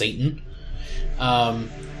spawn of Satan.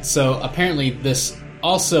 So apparently this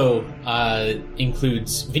also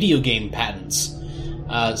includes video game patents.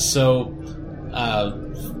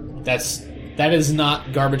 That is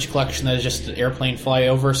not garbage collection, that is just an airplane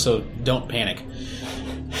flyover, so don't panic.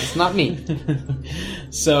 It's not me.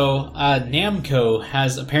 So, Namco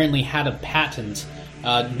has apparently had a patent,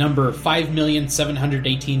 number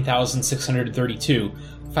 5,718,632,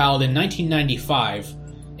 filed in 1995,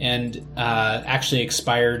 and actually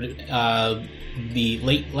expired the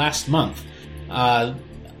late last month.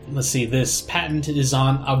 Let's see, this patent is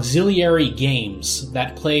on auxiliary games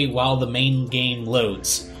that play while the main game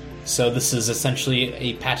loads. So this is essentially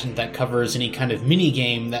a patent that covers any kind of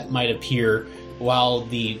mini-game that might appear while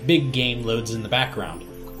the big game loads in the background.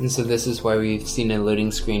 And so this is why we've seen a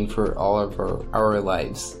loading screen for all of our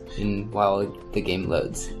lives while the game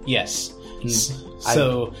loads. Yes.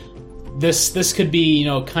 So this could be,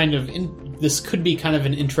 this could be kind of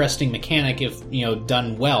an interesting mechanic if,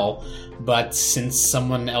 done well, but since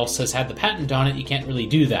someone else has had the patent on it, you can't really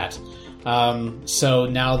do that. So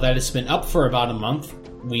now that it's been up for about a month,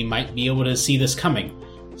 we might be able to see this coming.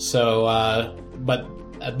 So, but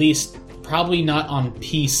at least, probably not on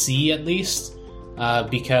PC at least,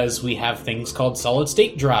 because we have things called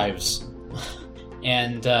solid-state drives.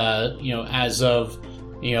 And, as of,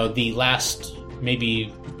 the last,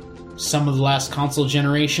 maybe some of the last console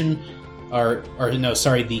generation,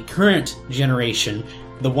 the current generation,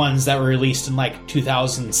 the ones that were released in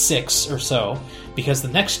 2006 or so, because the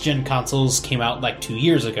next gen consoles came out 2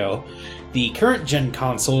 years ago. The current gen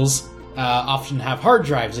consoles often have hard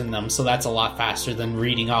drives in them, so that's a lot faster than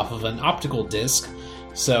reading off of an optical disc.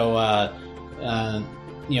 So,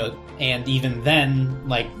 and even then,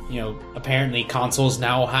 apparently consoles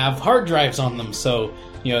now have hard drives on them, so,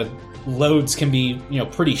 loads can be,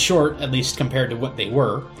 pretty short, at least compared to what they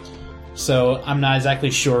were. So I'm not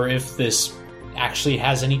exactly sure if this actually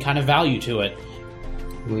has any kind of value to it.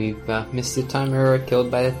 We've missed the time we were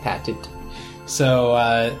killed by the patent.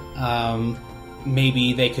 So,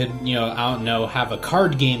 maybe they could, have a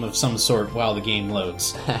card game of some sort while the game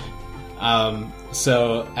loads. I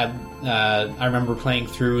remember playing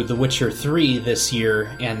through The Witcher 3 this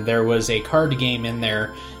year, and there was a card game in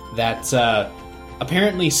there that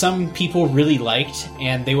apparently some people really liked,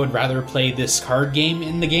 and they would rather play this card game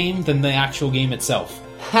in the game than the actual game itself.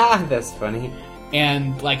 Ha! That's funny.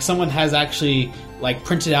 And, someone has actually,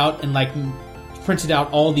 printed out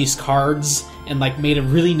all these cards and, made a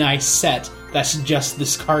really nice set that's just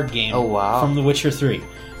this card game. Oh, wow. From The Witcher 3.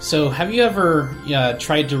 So, have you ever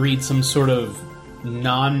tried to read some sort of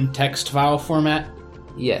non-text file format?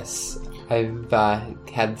 Yes. I've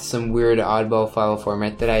had some weird oddball file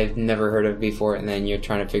format that I've never heard of before, and then you're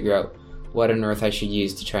trying to figure out what on earth I should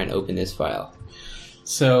use to try and open this file.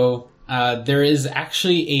 So, there is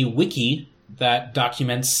actually a wiki that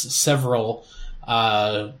documents several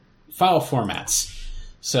file formats.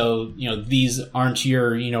 So, these aren't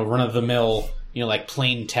your, run-of-the-mill,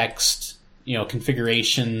 plain text,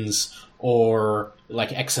 configurations or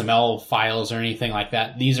XML files or anything like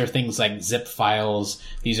that. These are things like zip files.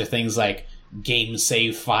 These are things like game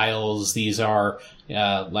save files. These are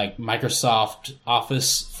Microsoft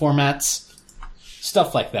Office formats,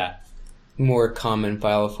 stuff like that. More common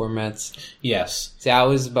file formats. Yes. See, I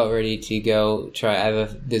was about ready to go try.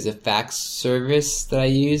 There's a fax service that I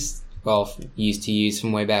use. Well, used to use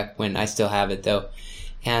from way back when. I still have it though,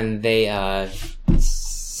 and they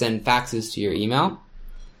send faxes to your email,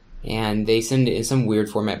 and they send it in some weird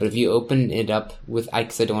format. But if you open it up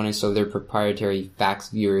because I don't want to install their proprietary fax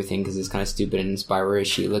viewer thing because it's kind of stupid and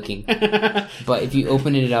spyware-ishy looking. But if you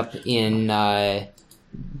open it up in not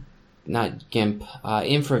GIMP,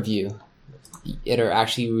 InfraView, it'll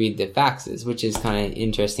actually read the faxes, which is kind of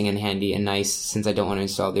interesting and handy and nice since I don't want to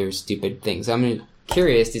install their stupid things. So I'm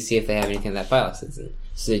curious to see if they have anything in that file. So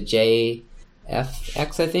it's a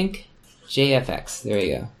JFX, I think? JFX, there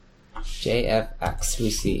you go. JFX, we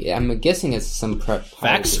see. I'm guessing it's some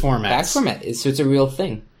fax format. Fax format, so it's a real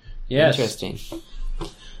thing. Yes. Interesting.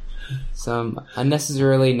 Some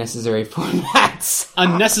unnecessarily necessary formats.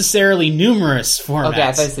 Unnecessarily numerous formats. Okay,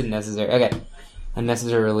 I thought I said necessary. Okay.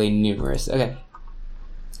 Unnecessarily numerous. Okay.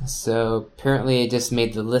 So, apparently it just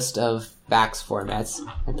made the list of fax formats.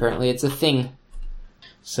 Apparently it's a thing.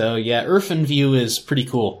 So, yeah, OrphanView is pretty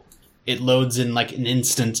cool. It loads in an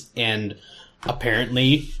instant and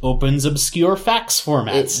apparently opens obscure fax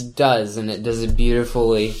formats. It does, and it does it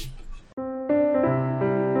beautifully.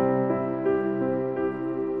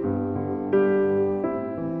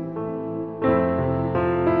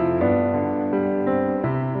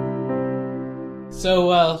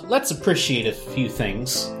 So, let's appreciate a few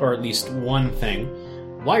things, or at least one thing.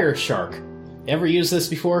 Wireshark. Ever used this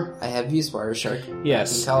before? I have used Wireshark.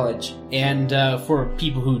 Yes. In college. And for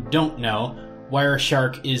people who don't know,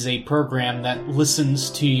 Wireshark is a program that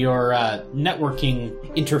listens to your networking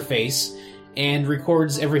interface and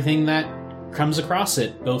records everything that comes across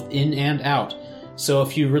it, both in and out. So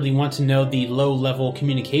if you really want to know the low-level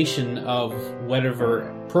communication of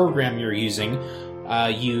whatever program you're using,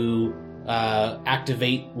 you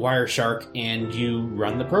activate Wireshark and you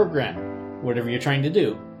run the program, whatever you're trying to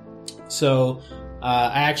do. So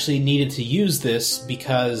I actually needed to use this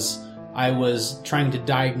because I was trying to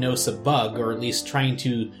diagnose a bug, or at least trying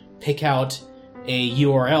to pick out a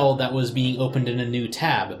URL that was being opened in a new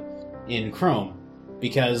tab in Chrome.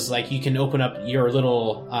 Because you can open up your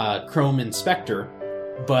little Chrome inspector,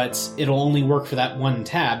 but it'll only work for that one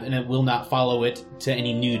tab, and it will not follow it to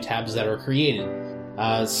any new tabs that are created.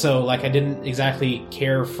 So I didn't exactly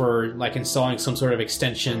care for installing some sort of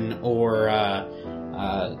extension or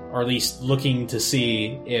at least looking to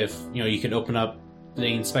see if you could open up the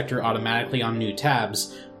inspector automatically on new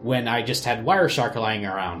tabs when I just had Wireshark lying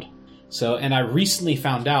around. So, and I recently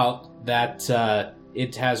found out that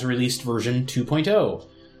it has released version 2.0.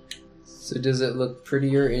 So does it look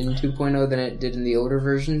prettier in 2.0 than it did in the older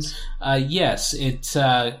versions? Yes, it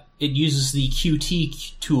uses the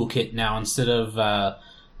Qt toolkit now instead of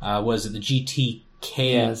was it the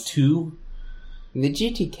GTK2? The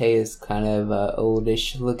GTK is kind of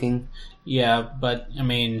oldish looking. Yeah, but I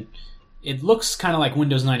mean, it looks kind of like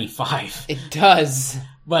Windows 95. It does,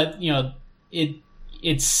 but it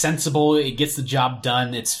it's sensible, it gets the job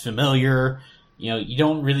done, it's familiar. You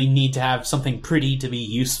don't really need to have something pretty to be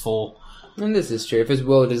useful. And this is true. If it's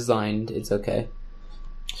well designed, it's okay.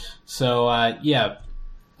 So,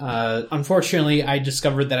 unfortunately, I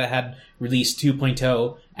discovered that I had released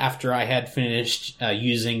 2.0 after I had finished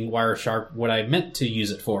using Wireshark, what I meant to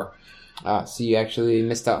use it for. So you actually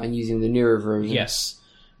missed out on using the newer version. Yes.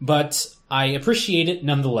 But I appreciate it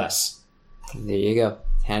nonetheless. There you go.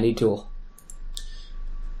 Handy tool.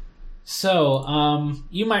 So,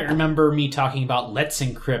 you might remember me talking about Let's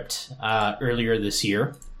Encrypt earlier this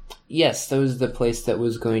year. Yes, that was the place that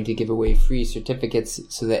was going to give away free certificates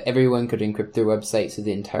so that everyone could encrypt their website so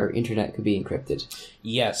the entire internet could be encrypted.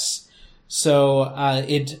 Yes. So,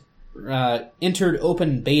 it entered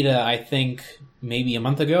open beta, I think, maybe a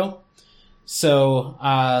month ago. So,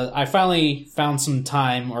 I finally found some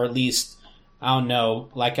time, or at least, I don't know,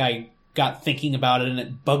 like I got thinking about it and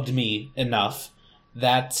it bugged me enough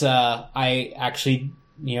that I actually,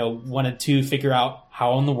 wanted to figure out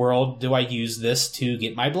how in the world do I use this to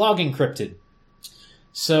get my blog encrypted.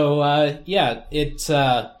 So, it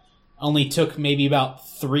only took maybe about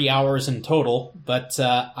 3 hours in total, but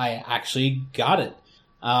I actually got it.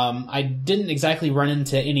 I didn't exactly run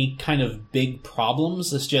into any kind of big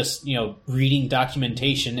problems. It's just, reading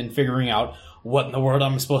documentation and figuring out what in the world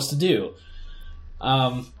I'm supposed to do.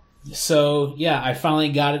 So, I finally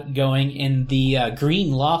got it going, and the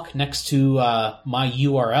green lock next to my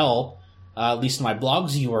URL, at least my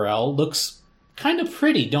blog's URL, looks kind of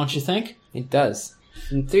pretty, don't you think? It does.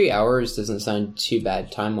 And 3 hours doesn't sound too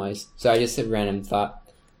bad time-wise. So I just had random thought.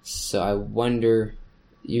 So I wonder,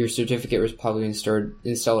 your certificate was probably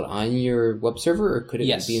installed on your web server, or could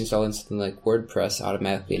it be installed in something like WordPress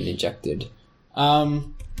automatically and injected?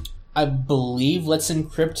 I believe Let's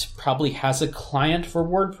Encrypt probably has a client for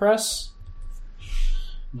WordPress.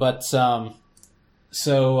 But, I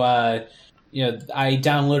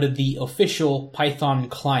downloaded the official Python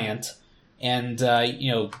client, and,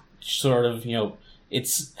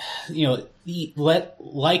 it's,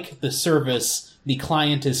 like the service, the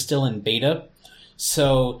client is still in beta.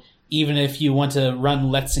 So even if you want to run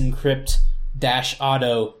Let's Encrypt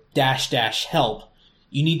 -auto -help,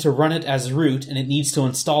 you need to run it as root, and it needs to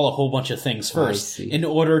install a whole bunch of things first in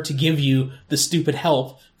order to give you the stupid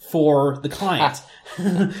help for the client.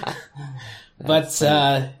 But,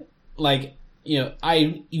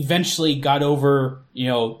 I eventually got over,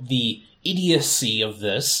 the idiocy of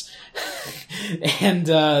this and,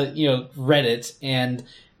 read it, and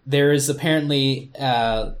there is apparently,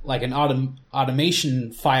 an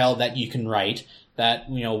automation file that you can write that,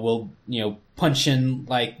 will, punch in,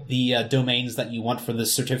 the domains that you want for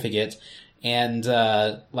this certificate, and,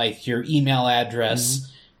 your email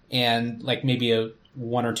address, and, maybe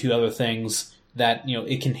one or two other things that,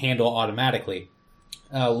 it can handle automatically,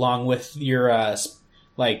 along with your,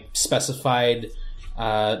 specified,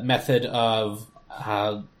 method of,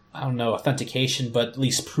 authentication, but at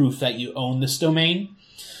least proof that you own this domain.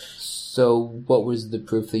 So what was the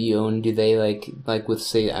proof that you own? Do they, with,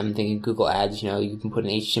 say, I'm thinking Google Ads, you can put an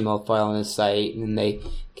HTML file on a site, and they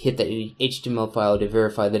hit that HTML file to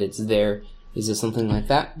verify that it's there. Is it something like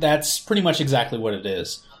that? That's pretty much exactly what it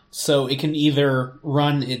is. So it can either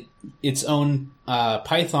run its own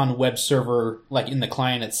Python web server, in the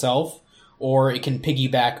client itself, or it can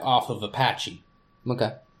piggyback off of Apache.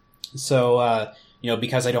 Okay. So,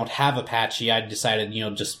 because I don't have Apache, I decided,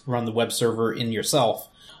 just run the web server in yourself.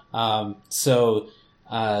 I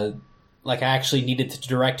actually needed to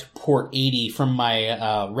direct port 80 from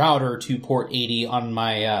my router to port 80 on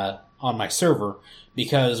my server,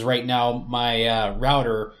 because right now my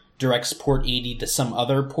router directs port 80 to some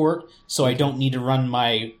other port, so I don't need to run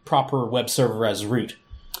my proper web server as root.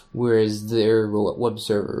 Whereas their web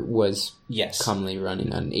server was commonly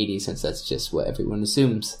running on 80, since that's just what everyone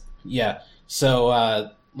assumes. Yeah. So,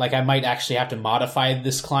 I might actually have to modify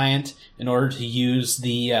this client in order to use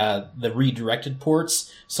the redirected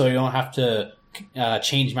ports, so I don't have to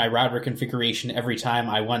change my router configuration every time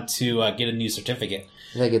I want to get a new certificate.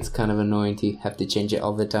 I think it's kind of annoying to have to change it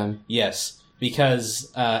all the time. Yes,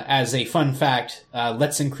 because as a fun fact,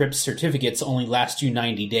 Let's Encrypt certificates only last you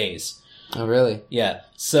 90 days. Oh, really? Yeah.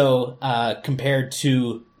 So compared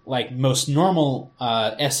to most normal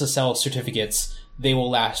SSL certificates, they will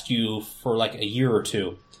last you for a year or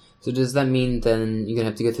two. So does that mean then you're going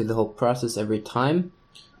to have to go through the whole process every time?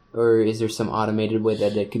 Or is there some automated way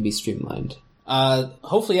that it can be streamlined?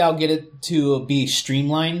 Hopefully I'll get it to be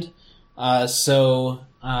streamlined. I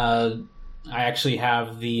actually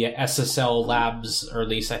have the SSL labs, or at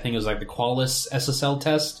least I think it was the Qualys SSL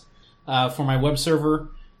test for my web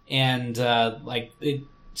server. And it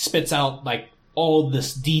spits out all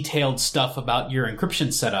this detailed stuff about your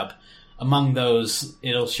encryption setup. Among those,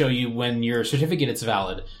 it'll show you when your certificate is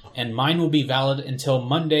valid. And mine will be valid until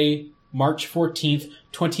Monday, March 14th,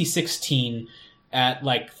 2016 at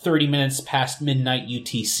like 30 minutes past midnight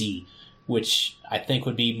UTC, which I think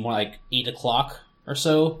would be more like 8 o'clock or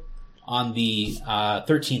so on the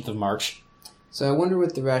 13th of March. So I wonder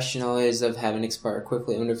what the rationale is of having it expire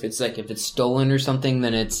quickly. I wonder if it's like, if it's stolen or something,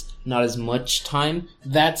 then it's not as much time.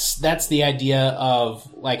 That's the idea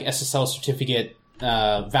of like SSL certificate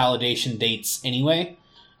validation dates anyway.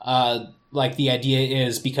 Like the idea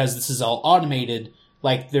is because this is all automated,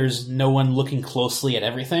 like there's no one looking closely at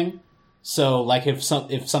everything. So like if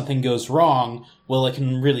something goes wrong, well, it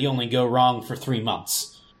can really only go wrong for 3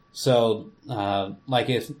 months. So like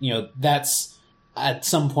if, that's at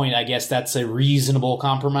some point, I guess that's a reasonable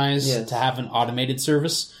compromise to have an automated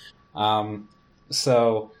service.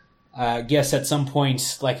 So I guess at some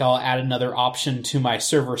point, like I'll add another option to my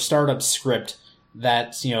server startup script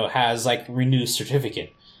that, has like renew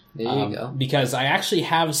certificate. There you go. Because I actually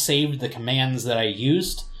have saved the commands that I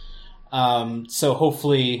used. So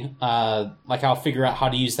hopefully, like I'll figure out how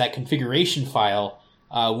to use that configuration file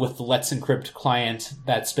with the Let's Encrypt client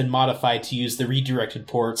that's been modified to use the redirected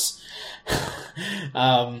ports.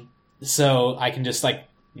 So I can just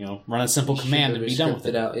run a simple command and be done with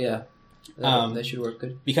it. Yeah. That should work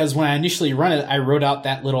good. Because when I initially run it, I wrote out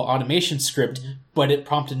that little automation script, but it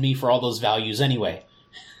prompted me for all those values anyway.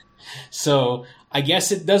 So I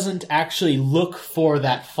guess it doesn't actually look for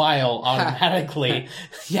that file automatically.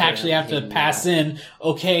 You actually have to pass in,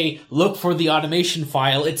 okay, look for the automation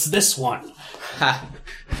file. It's this one.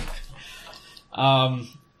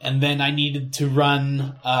 And then I needed to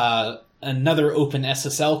run another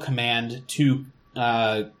OpenSSL command to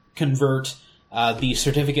convert the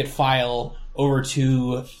certificate file over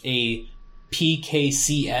to a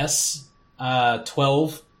PKCS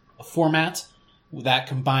 12 format that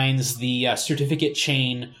combines the certificate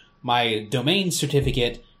chain, my domain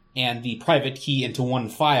certificate, and the private key into one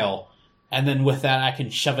file. And then with that, I can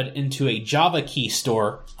shove it into a Java key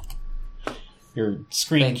store. Your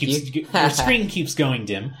screen keeps going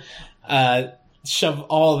dim. Shove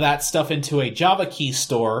all of that stuff into a Java key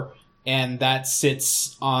store, and that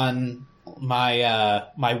sits on my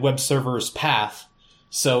my web server's path.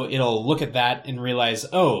 So it'll look at that and realize,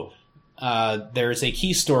 there's a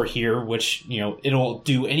key store here, which it'll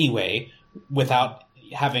do anyway without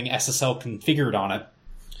having SSL configured on it.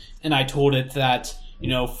 And I told it that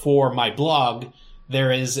for my blog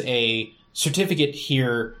there is a certificate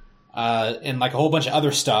here and like a whole bunch of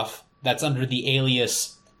other stuff that's under the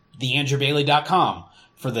alias theandrewbailey.com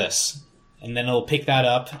for this, and then it'll pick that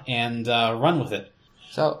up and run with it.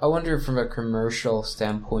 So I wonder, from a commercial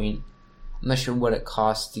standpoint, I'm not sure what it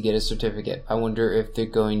costs to get a certificate. I wonder if they're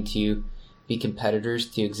going to be competitors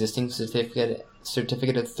to existing certificate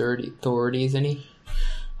authorities any?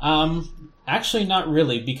 Actually not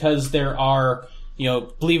really, because there are,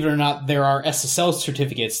 believe it or not, there are SSL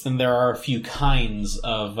certificates, then there are a few kinds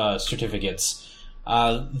of certificates.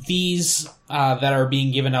 These that are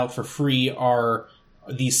being given out for free are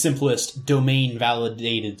the simplest domain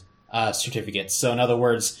validated certificates. So in other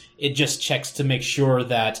words, it just checks to make sure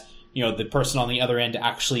that the person on the other end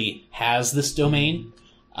actually has this domain.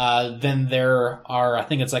 Then there are, I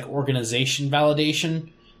think it's like organization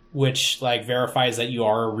validation, which verifies that you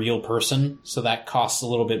are a real person. So that costs a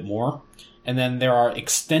little bit more. And then there are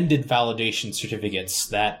extended validation certificates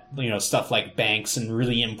that, stuff like banks and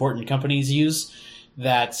really important companies use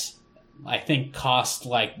that I think cost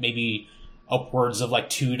maybe upwards of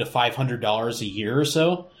 $200 to $500 a year or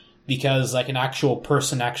so. Because an actual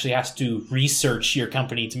person actually has to research your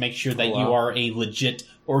company to make sure that you are a legit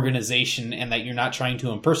organization and that you're not trying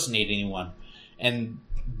to impersonate anyone. And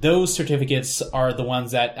those certificates are the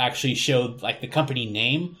ones that actually show the company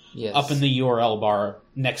name up in the URL bar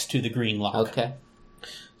next to the green lock. Okay.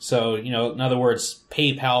 So, in other words,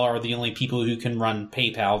 PayPal are the only people who can run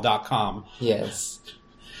PayPal.com. Yes.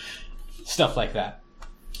 Stuff like that.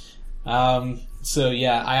 So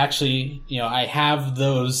yeah, I actually, I have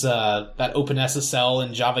those, that OpenSSL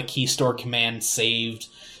and Java key store command saved.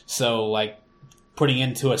 So putting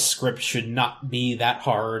into a script should not be that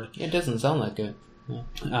hard. It doesn't sound like it.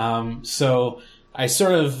 Yeah. So I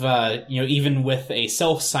sort of, even with a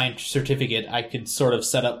self-signed certificate, I could sort of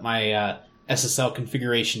set up my, SSL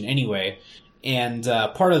configuration anyway. And,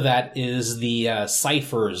 part of that is the,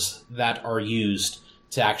 ciphers that are used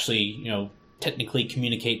to actually, technically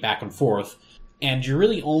communicate back and forth. And you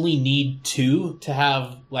really only need 2 to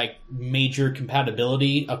have major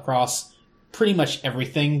compatibility across pretty much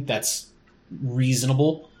everything that's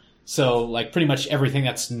reasonable. So, like, pretty much everything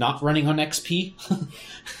that's not running on XP.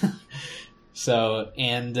 So,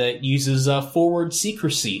 and it uses forward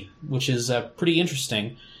secrecy, which is pretty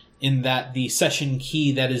interesting in that the session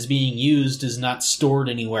key that is being used is not stored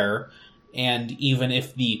anywhere. And even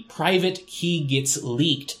if the private key gets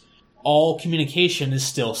leaked, all communication is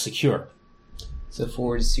still secure. So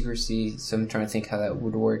forward secrecy, so I'm trying to think how that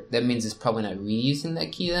would work. That means it's probably not reusing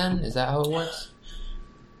that key then? Is that how it works?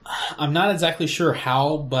 I'm not exactly sure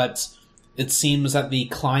how, but it seems that the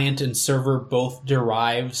client and server both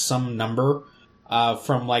derive some number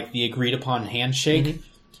from like the agreed upon handshake,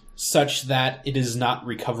 such that it is not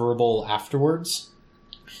recoverable afterwards.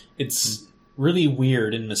 It's really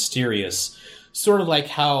weird and mysterious. Sort of like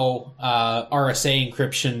how RSA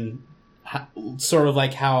encryption, sort of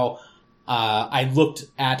like how I looked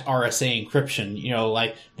at RSA encryption, you know,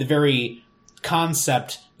 like the very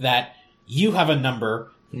concept that you have a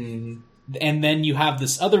number, and then you have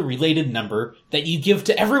this other related number that you give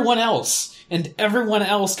to everyone else, and everyone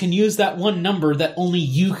else can use that one number that only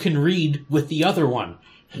you can read with the other one.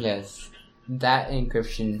 Yes. That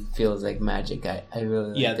encryption feels like magic. I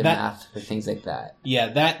really like the math for things like that. Yeah,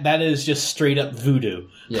 that is just straight up voodoo.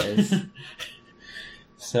 Yes.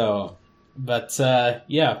 So, but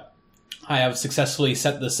yeah, I have successfully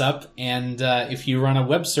set this up, and if you run a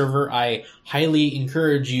web server, I highly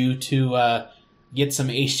encourage you to get some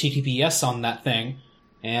HTTPS on that thing,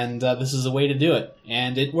 and this is a way to do it,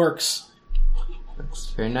 and it works. Looks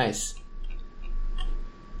very nice.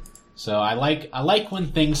 So I like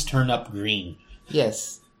when things turn up green.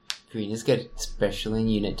 Yes, green is good, especially in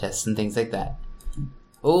unit tests and things like that.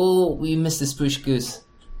 Oh, we missed the spruce goose.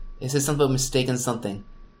 It says something about mistaken something.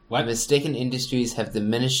 What? Mistaken industries have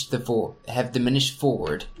diminished forward.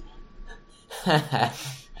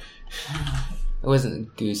 It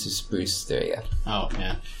wasn't goose or spruce. There you go. Oh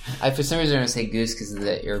yeah. I for some reason want to say goose because of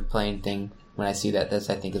the airplane thing. When I see that, that's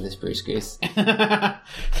I think of the spruce goose.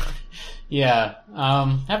 Yeah.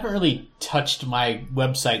 Haven't really touched my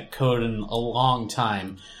website code in a long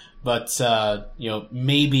time, but you know,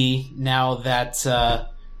 maybe now that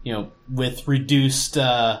you know, with reduced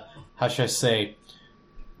how should I say,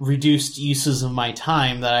 reduced uses of my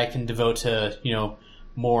time that I can devote to, you know,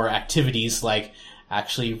 more activities like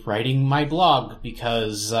actually writing my blog,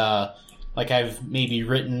 because like I've maybe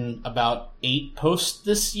written about 8 posts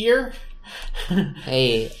this year.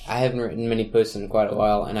 Hey, I haven't written many posts in quite a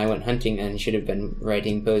while, and I went hunting and should have been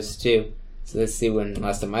writing posts too. So let's see when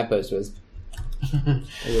last time my post was. It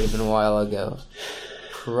would have been a while ago.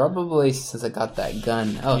 Probably since I got that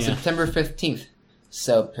gun. Oh, yeah. September 15th.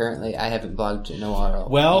 So apparently I haven't blogged in a while.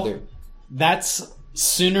 Well, either. That's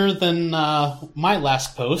sooner than my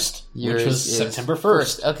last post, which was September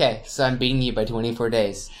 1st. Okay, so I'm beating you by 24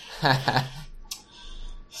 days.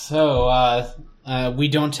 So, we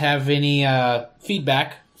don't have any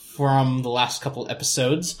feedback from the last couple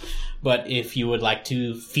episodes, but if you would like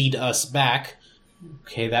to feed us back,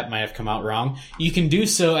 okay, that might have come out wrong, you can do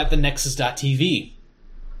so at thenexus.tv.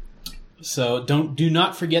 So do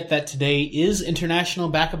not forget that today is International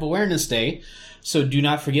Backup Awareness Day, so do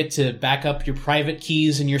not forget to back up your private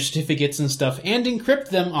keys and your certificates and stuff, and encrypt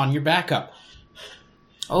them on your backup.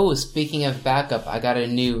 Oh, speaking of backup, I got a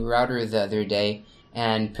new router the other day,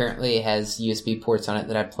 and apparently it has USB ports on it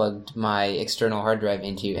that I plugged my external hard drive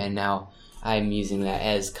into, and now I'm using that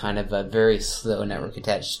as kind of a very slow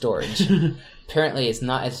network-attached storage. Apparently it's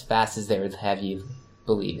not as fast as they would have you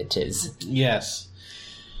believe it is. Yes.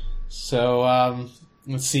 So,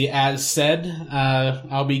 let's see, as said,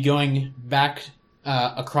 I'll be going back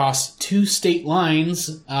across 2 state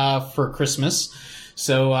lines for Christmas.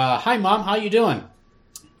 So, hi Mom, how you doing?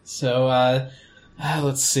 So,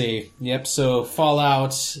 let's see. Yep, so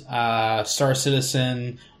Fallout, Star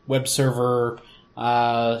Citizen, web server,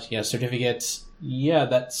 yeah, certificates. Yeah,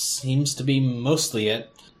 that seems to be mostly it.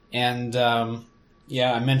 And,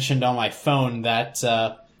 yeah, I mentioned on my phone that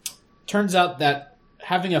turns out that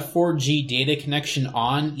having a 4G data connection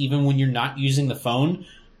on, even when you're not using the phone,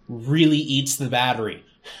 really eats the battery.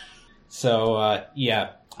 So,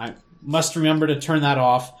 yeah, I must remember to turn that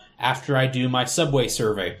off after I do my subway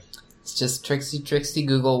survey. It's just tricksy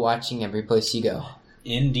Google watching every place you go.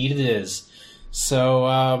 Indeed it is. So,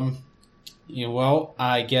 yeah, well,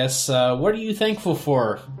 I guess, what are you thankful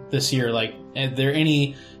for this year? Like, are there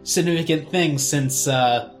any significant things since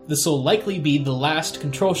this will likely be the last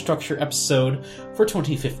Control Structure episode for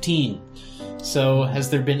 2015? So, has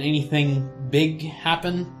there been anything big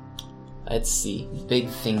happen? Let's see. Big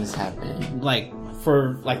things happening. Like,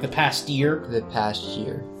 for, like, the past year? The past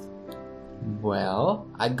year. Well,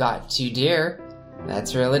 I got 2 deer.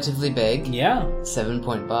 That's relatively big. Yeah.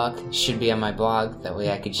 7-point buck. Should be on my blog. That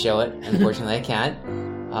way I could show it. Unfortunately, I can't.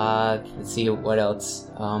 Let's see what else.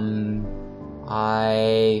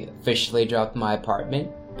 I officially dropped my apartment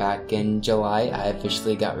back in July. I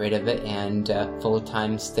officially got rid of it and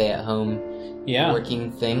full-time stay-at-home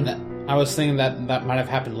working thing. I was thinking that might have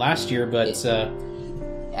happened last year, but...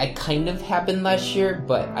 It kind of happened last year,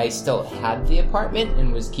 but I still had the apartment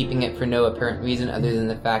and was keeping it for no apparent reason other than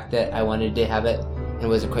the fact that I wanted to have it and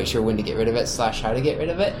wasn't quite sure when to get rid of it / how to get rid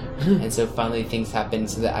of it. And so finally things happened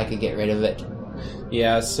so that I could get rid of it.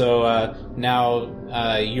 Yeah, so now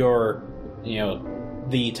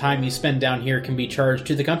the time you spend down here can be charged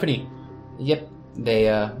to the company. Yep,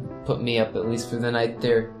 they put me up at least for the night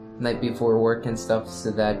before work and stuff, so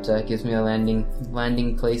that gives me a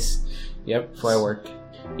landing place. Yep, before I work.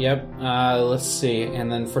 Yep. Let's see, and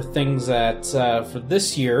then for things that for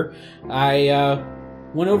this year, I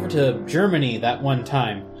went over to Germany that one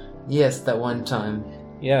time. Yes, that one time.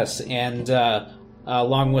 Yes, and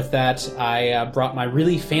along with that, I brought my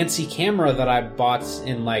really fancy camera that I bought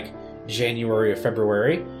in like January or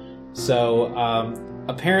February. So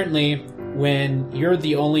apparently, when you're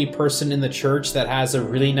the only person in the church that has a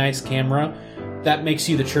really nice camera, that makes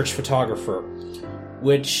you the church photographer.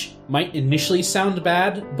 Which might initially sound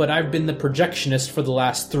bad, but I've been the projectionist for the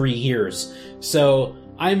last 3 years. So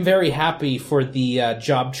I'm very happy for the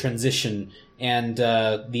job transition and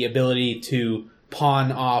the ability to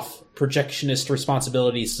pawn off projectionist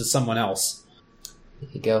responsibilities to someone else. There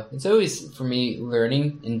you go. It's always, for me,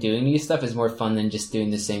 learning and doing new stuff is more fun than just doing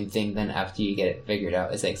the same thing then after you get it figured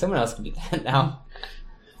out. It's like, someone else can do that now.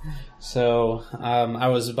 So, I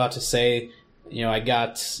was about to say, I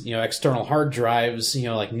got, external hard drives,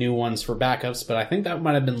 like new ones for backups, but I think that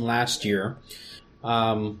might have been last year.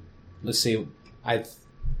 Let's see, I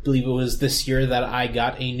believe it was this year that I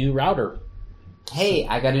got a new router. Hey,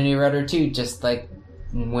 I got a new router too, just like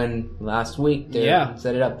when last week they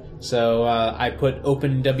set it up. So I put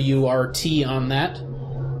OpenWRT on that.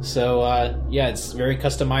 So it's very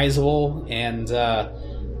customizable, and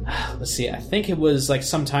let's see, I think it was like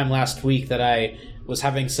sometime last week that I was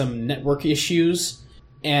having some network issues,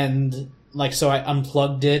 and so I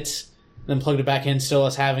unplugged it, then plugged it back in, still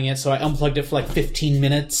was having it, so I unplugged it for like 15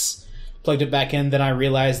 minutes, plugged it back in, then I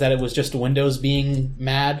realized that it was just Windows being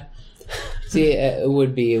mad. See, it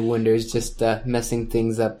would be Windows just messing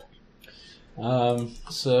things up.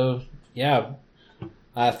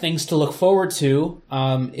 Things to look forward to.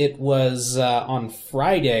 It was on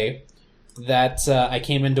Friday that I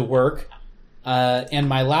came into work, and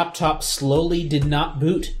my laptop slowly did not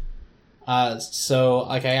boot. So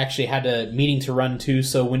I actually had a meeting to run to,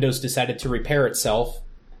 so Windows decided to repair itself.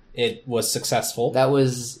 It was successful. That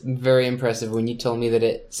was very impressive. When you told me that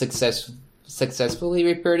it successfully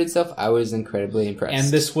repaired itself, I was incredibly impressed. And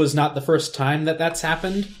this was not the first time that that's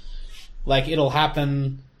happened. It'll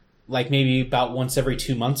happen maybe about once every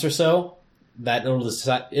 2 months or so, that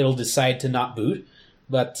it'll decide to not boot.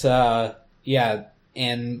 But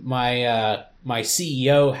and my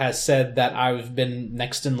CEO has said that I've been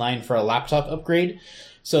next in line for a laptop upgrade.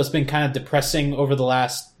 So it's been kind of depressing over the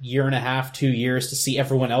last 1.5, 2 years to see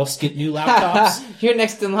everyone else get new laptops. You're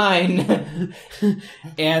next in line.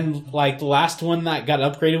 And the last one that got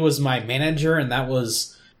upgraded was my manager, and that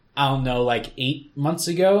was, 8 months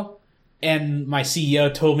ago. And my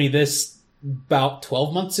CEO told me this about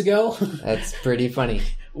 12 months ago. That's pretty funny.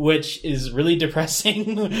 Which is really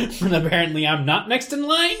depressing, when apparently I'm not next in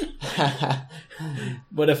line.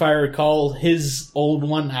 But if I recall, his old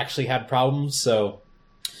one actually had problems, so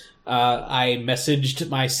I messaged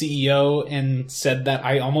my CEO and said that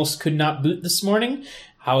I almost could not boot this morning.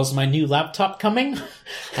 How's my new laptop coming?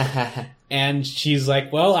 And she's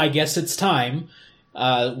like, well, I guess it's time.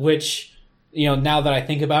 Which, now that I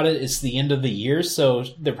think about it, it's the end of the year, so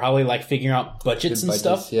they're probably figuring out budgets and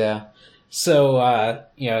stuff. Yeah. So,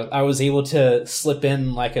 I was able to slip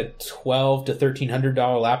in a $1,200 to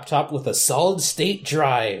 $1,300 laptop with a solid state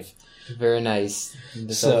drive. Very nice.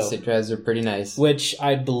 The solid state drives are pretty nice. Which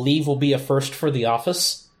I believe will be a first for the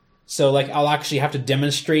office. So, I'll actually have to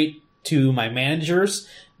demonstrate to my managers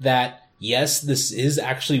that, yes, this is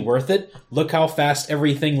actually worth it. Look how fast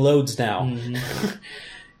everything loads now.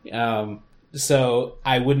 Mm-hmm. So,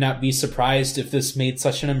 I would not be surprised if this made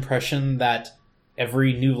such an impression that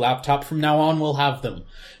every new laptop from now on will have them.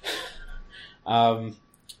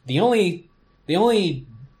 The only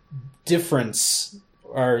difference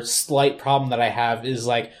or slight problem that I have is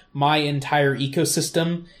my entire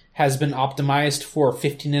ecosystem has been optimized for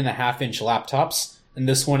 15.5-inch laptops, and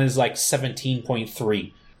this one is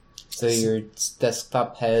 17.3. So your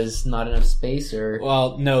desktop has not enough space, or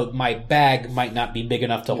Well, no, my bag might not be big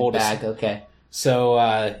enough to hold bag? a... Okay.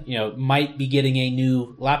 So, might be getting a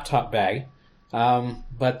new laptop bag.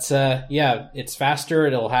 Yeah, it's faster.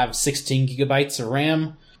 It'll have 16 gigabytes of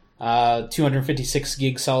RAM, 256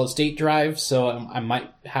 gig solid state drive, so I might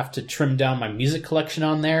have to trim down my music collection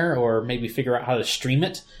on there, or maybe figure out how to stream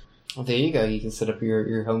it. Well, there you go. You can set up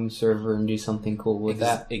your home server and do something cool with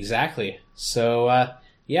that. Exactly. So,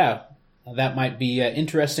 that might be an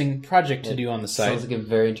interesting project to do on the side. Sounds like a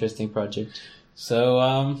very interesting project.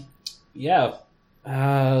 So,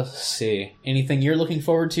 let's see. Anything you're looking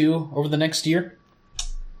forward to over the next year?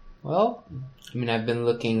 Well, I mean, I've been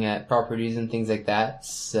looking at properties and things like that,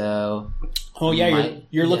 so... Oh, yeah,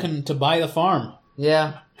 you're looking to buy the farm.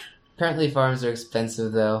 Yeah. Apparently farms are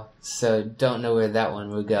expensive, though, so don't know where that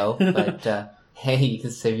one would go. But, hey, you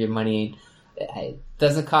can save your money. It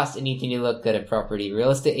doesn't cost anything to look good at property.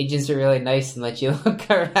 Real estate agents are really nice and let you look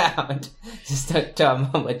around. Just don't tell them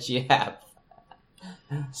how much you have.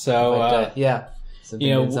 So, So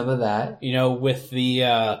doing some of that. With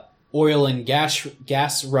the oil and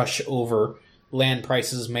gas rush over, land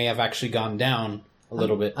prices may have actually gone down a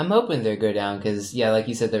little bit. I'm hoping they go down because, like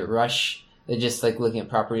you said, that rush, they're just like looking at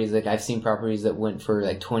properties. Like I've seen properties that went for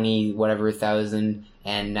like 20 whatever thousand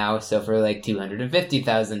and now sell for like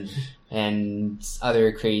 250,000 and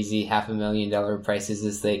other crazy $500,000 prices.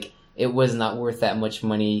 Is like, it was not worth that much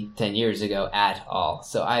money 10 years ago at all.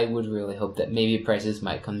 So I would really hope that maybe prices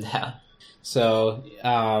might come down. So,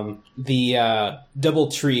 the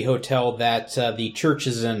Doubletree Hotel that the church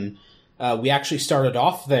is in, we actually started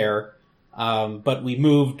off there, but we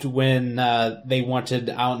moved when they wanted,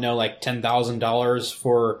 like $10,000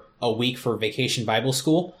 for a week for Vacation Bible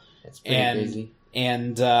School. That's pretty crazy.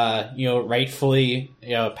 And, rightfully,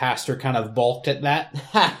 pastor kind of balked at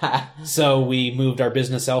that. So we moved our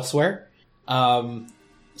business elsewhere.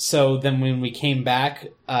 So then when we came back,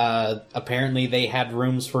 apparently they had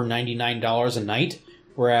rooms for $99 a night,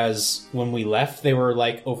 whereas when we left, they were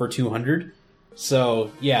like over $200. So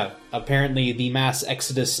yeah, apparently the mass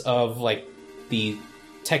exodus of like the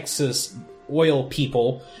Texas oil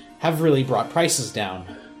people have really brought prices down.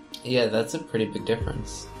 Yeah, that's a pretty big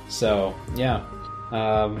difference. So yeah,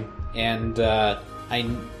 I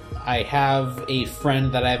have a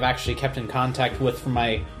friend that I've actually kept in contact with from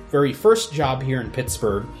my very first job here in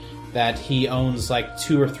Pittsburgh, that he owns like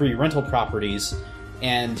 2 or 3 rental properties,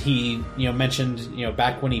 and he mentioned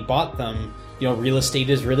back when he bought them, real estate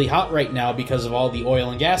is really hot right now because of all the oil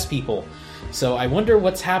and gas people. So I wonder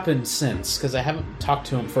what's happened since, because I haven't talked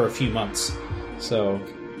to him for a few months. So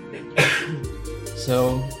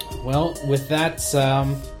well, with that,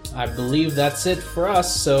 I believe that's it for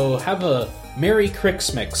us. So have a Merry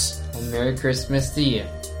Christmas. Well, Merry Christmas to you.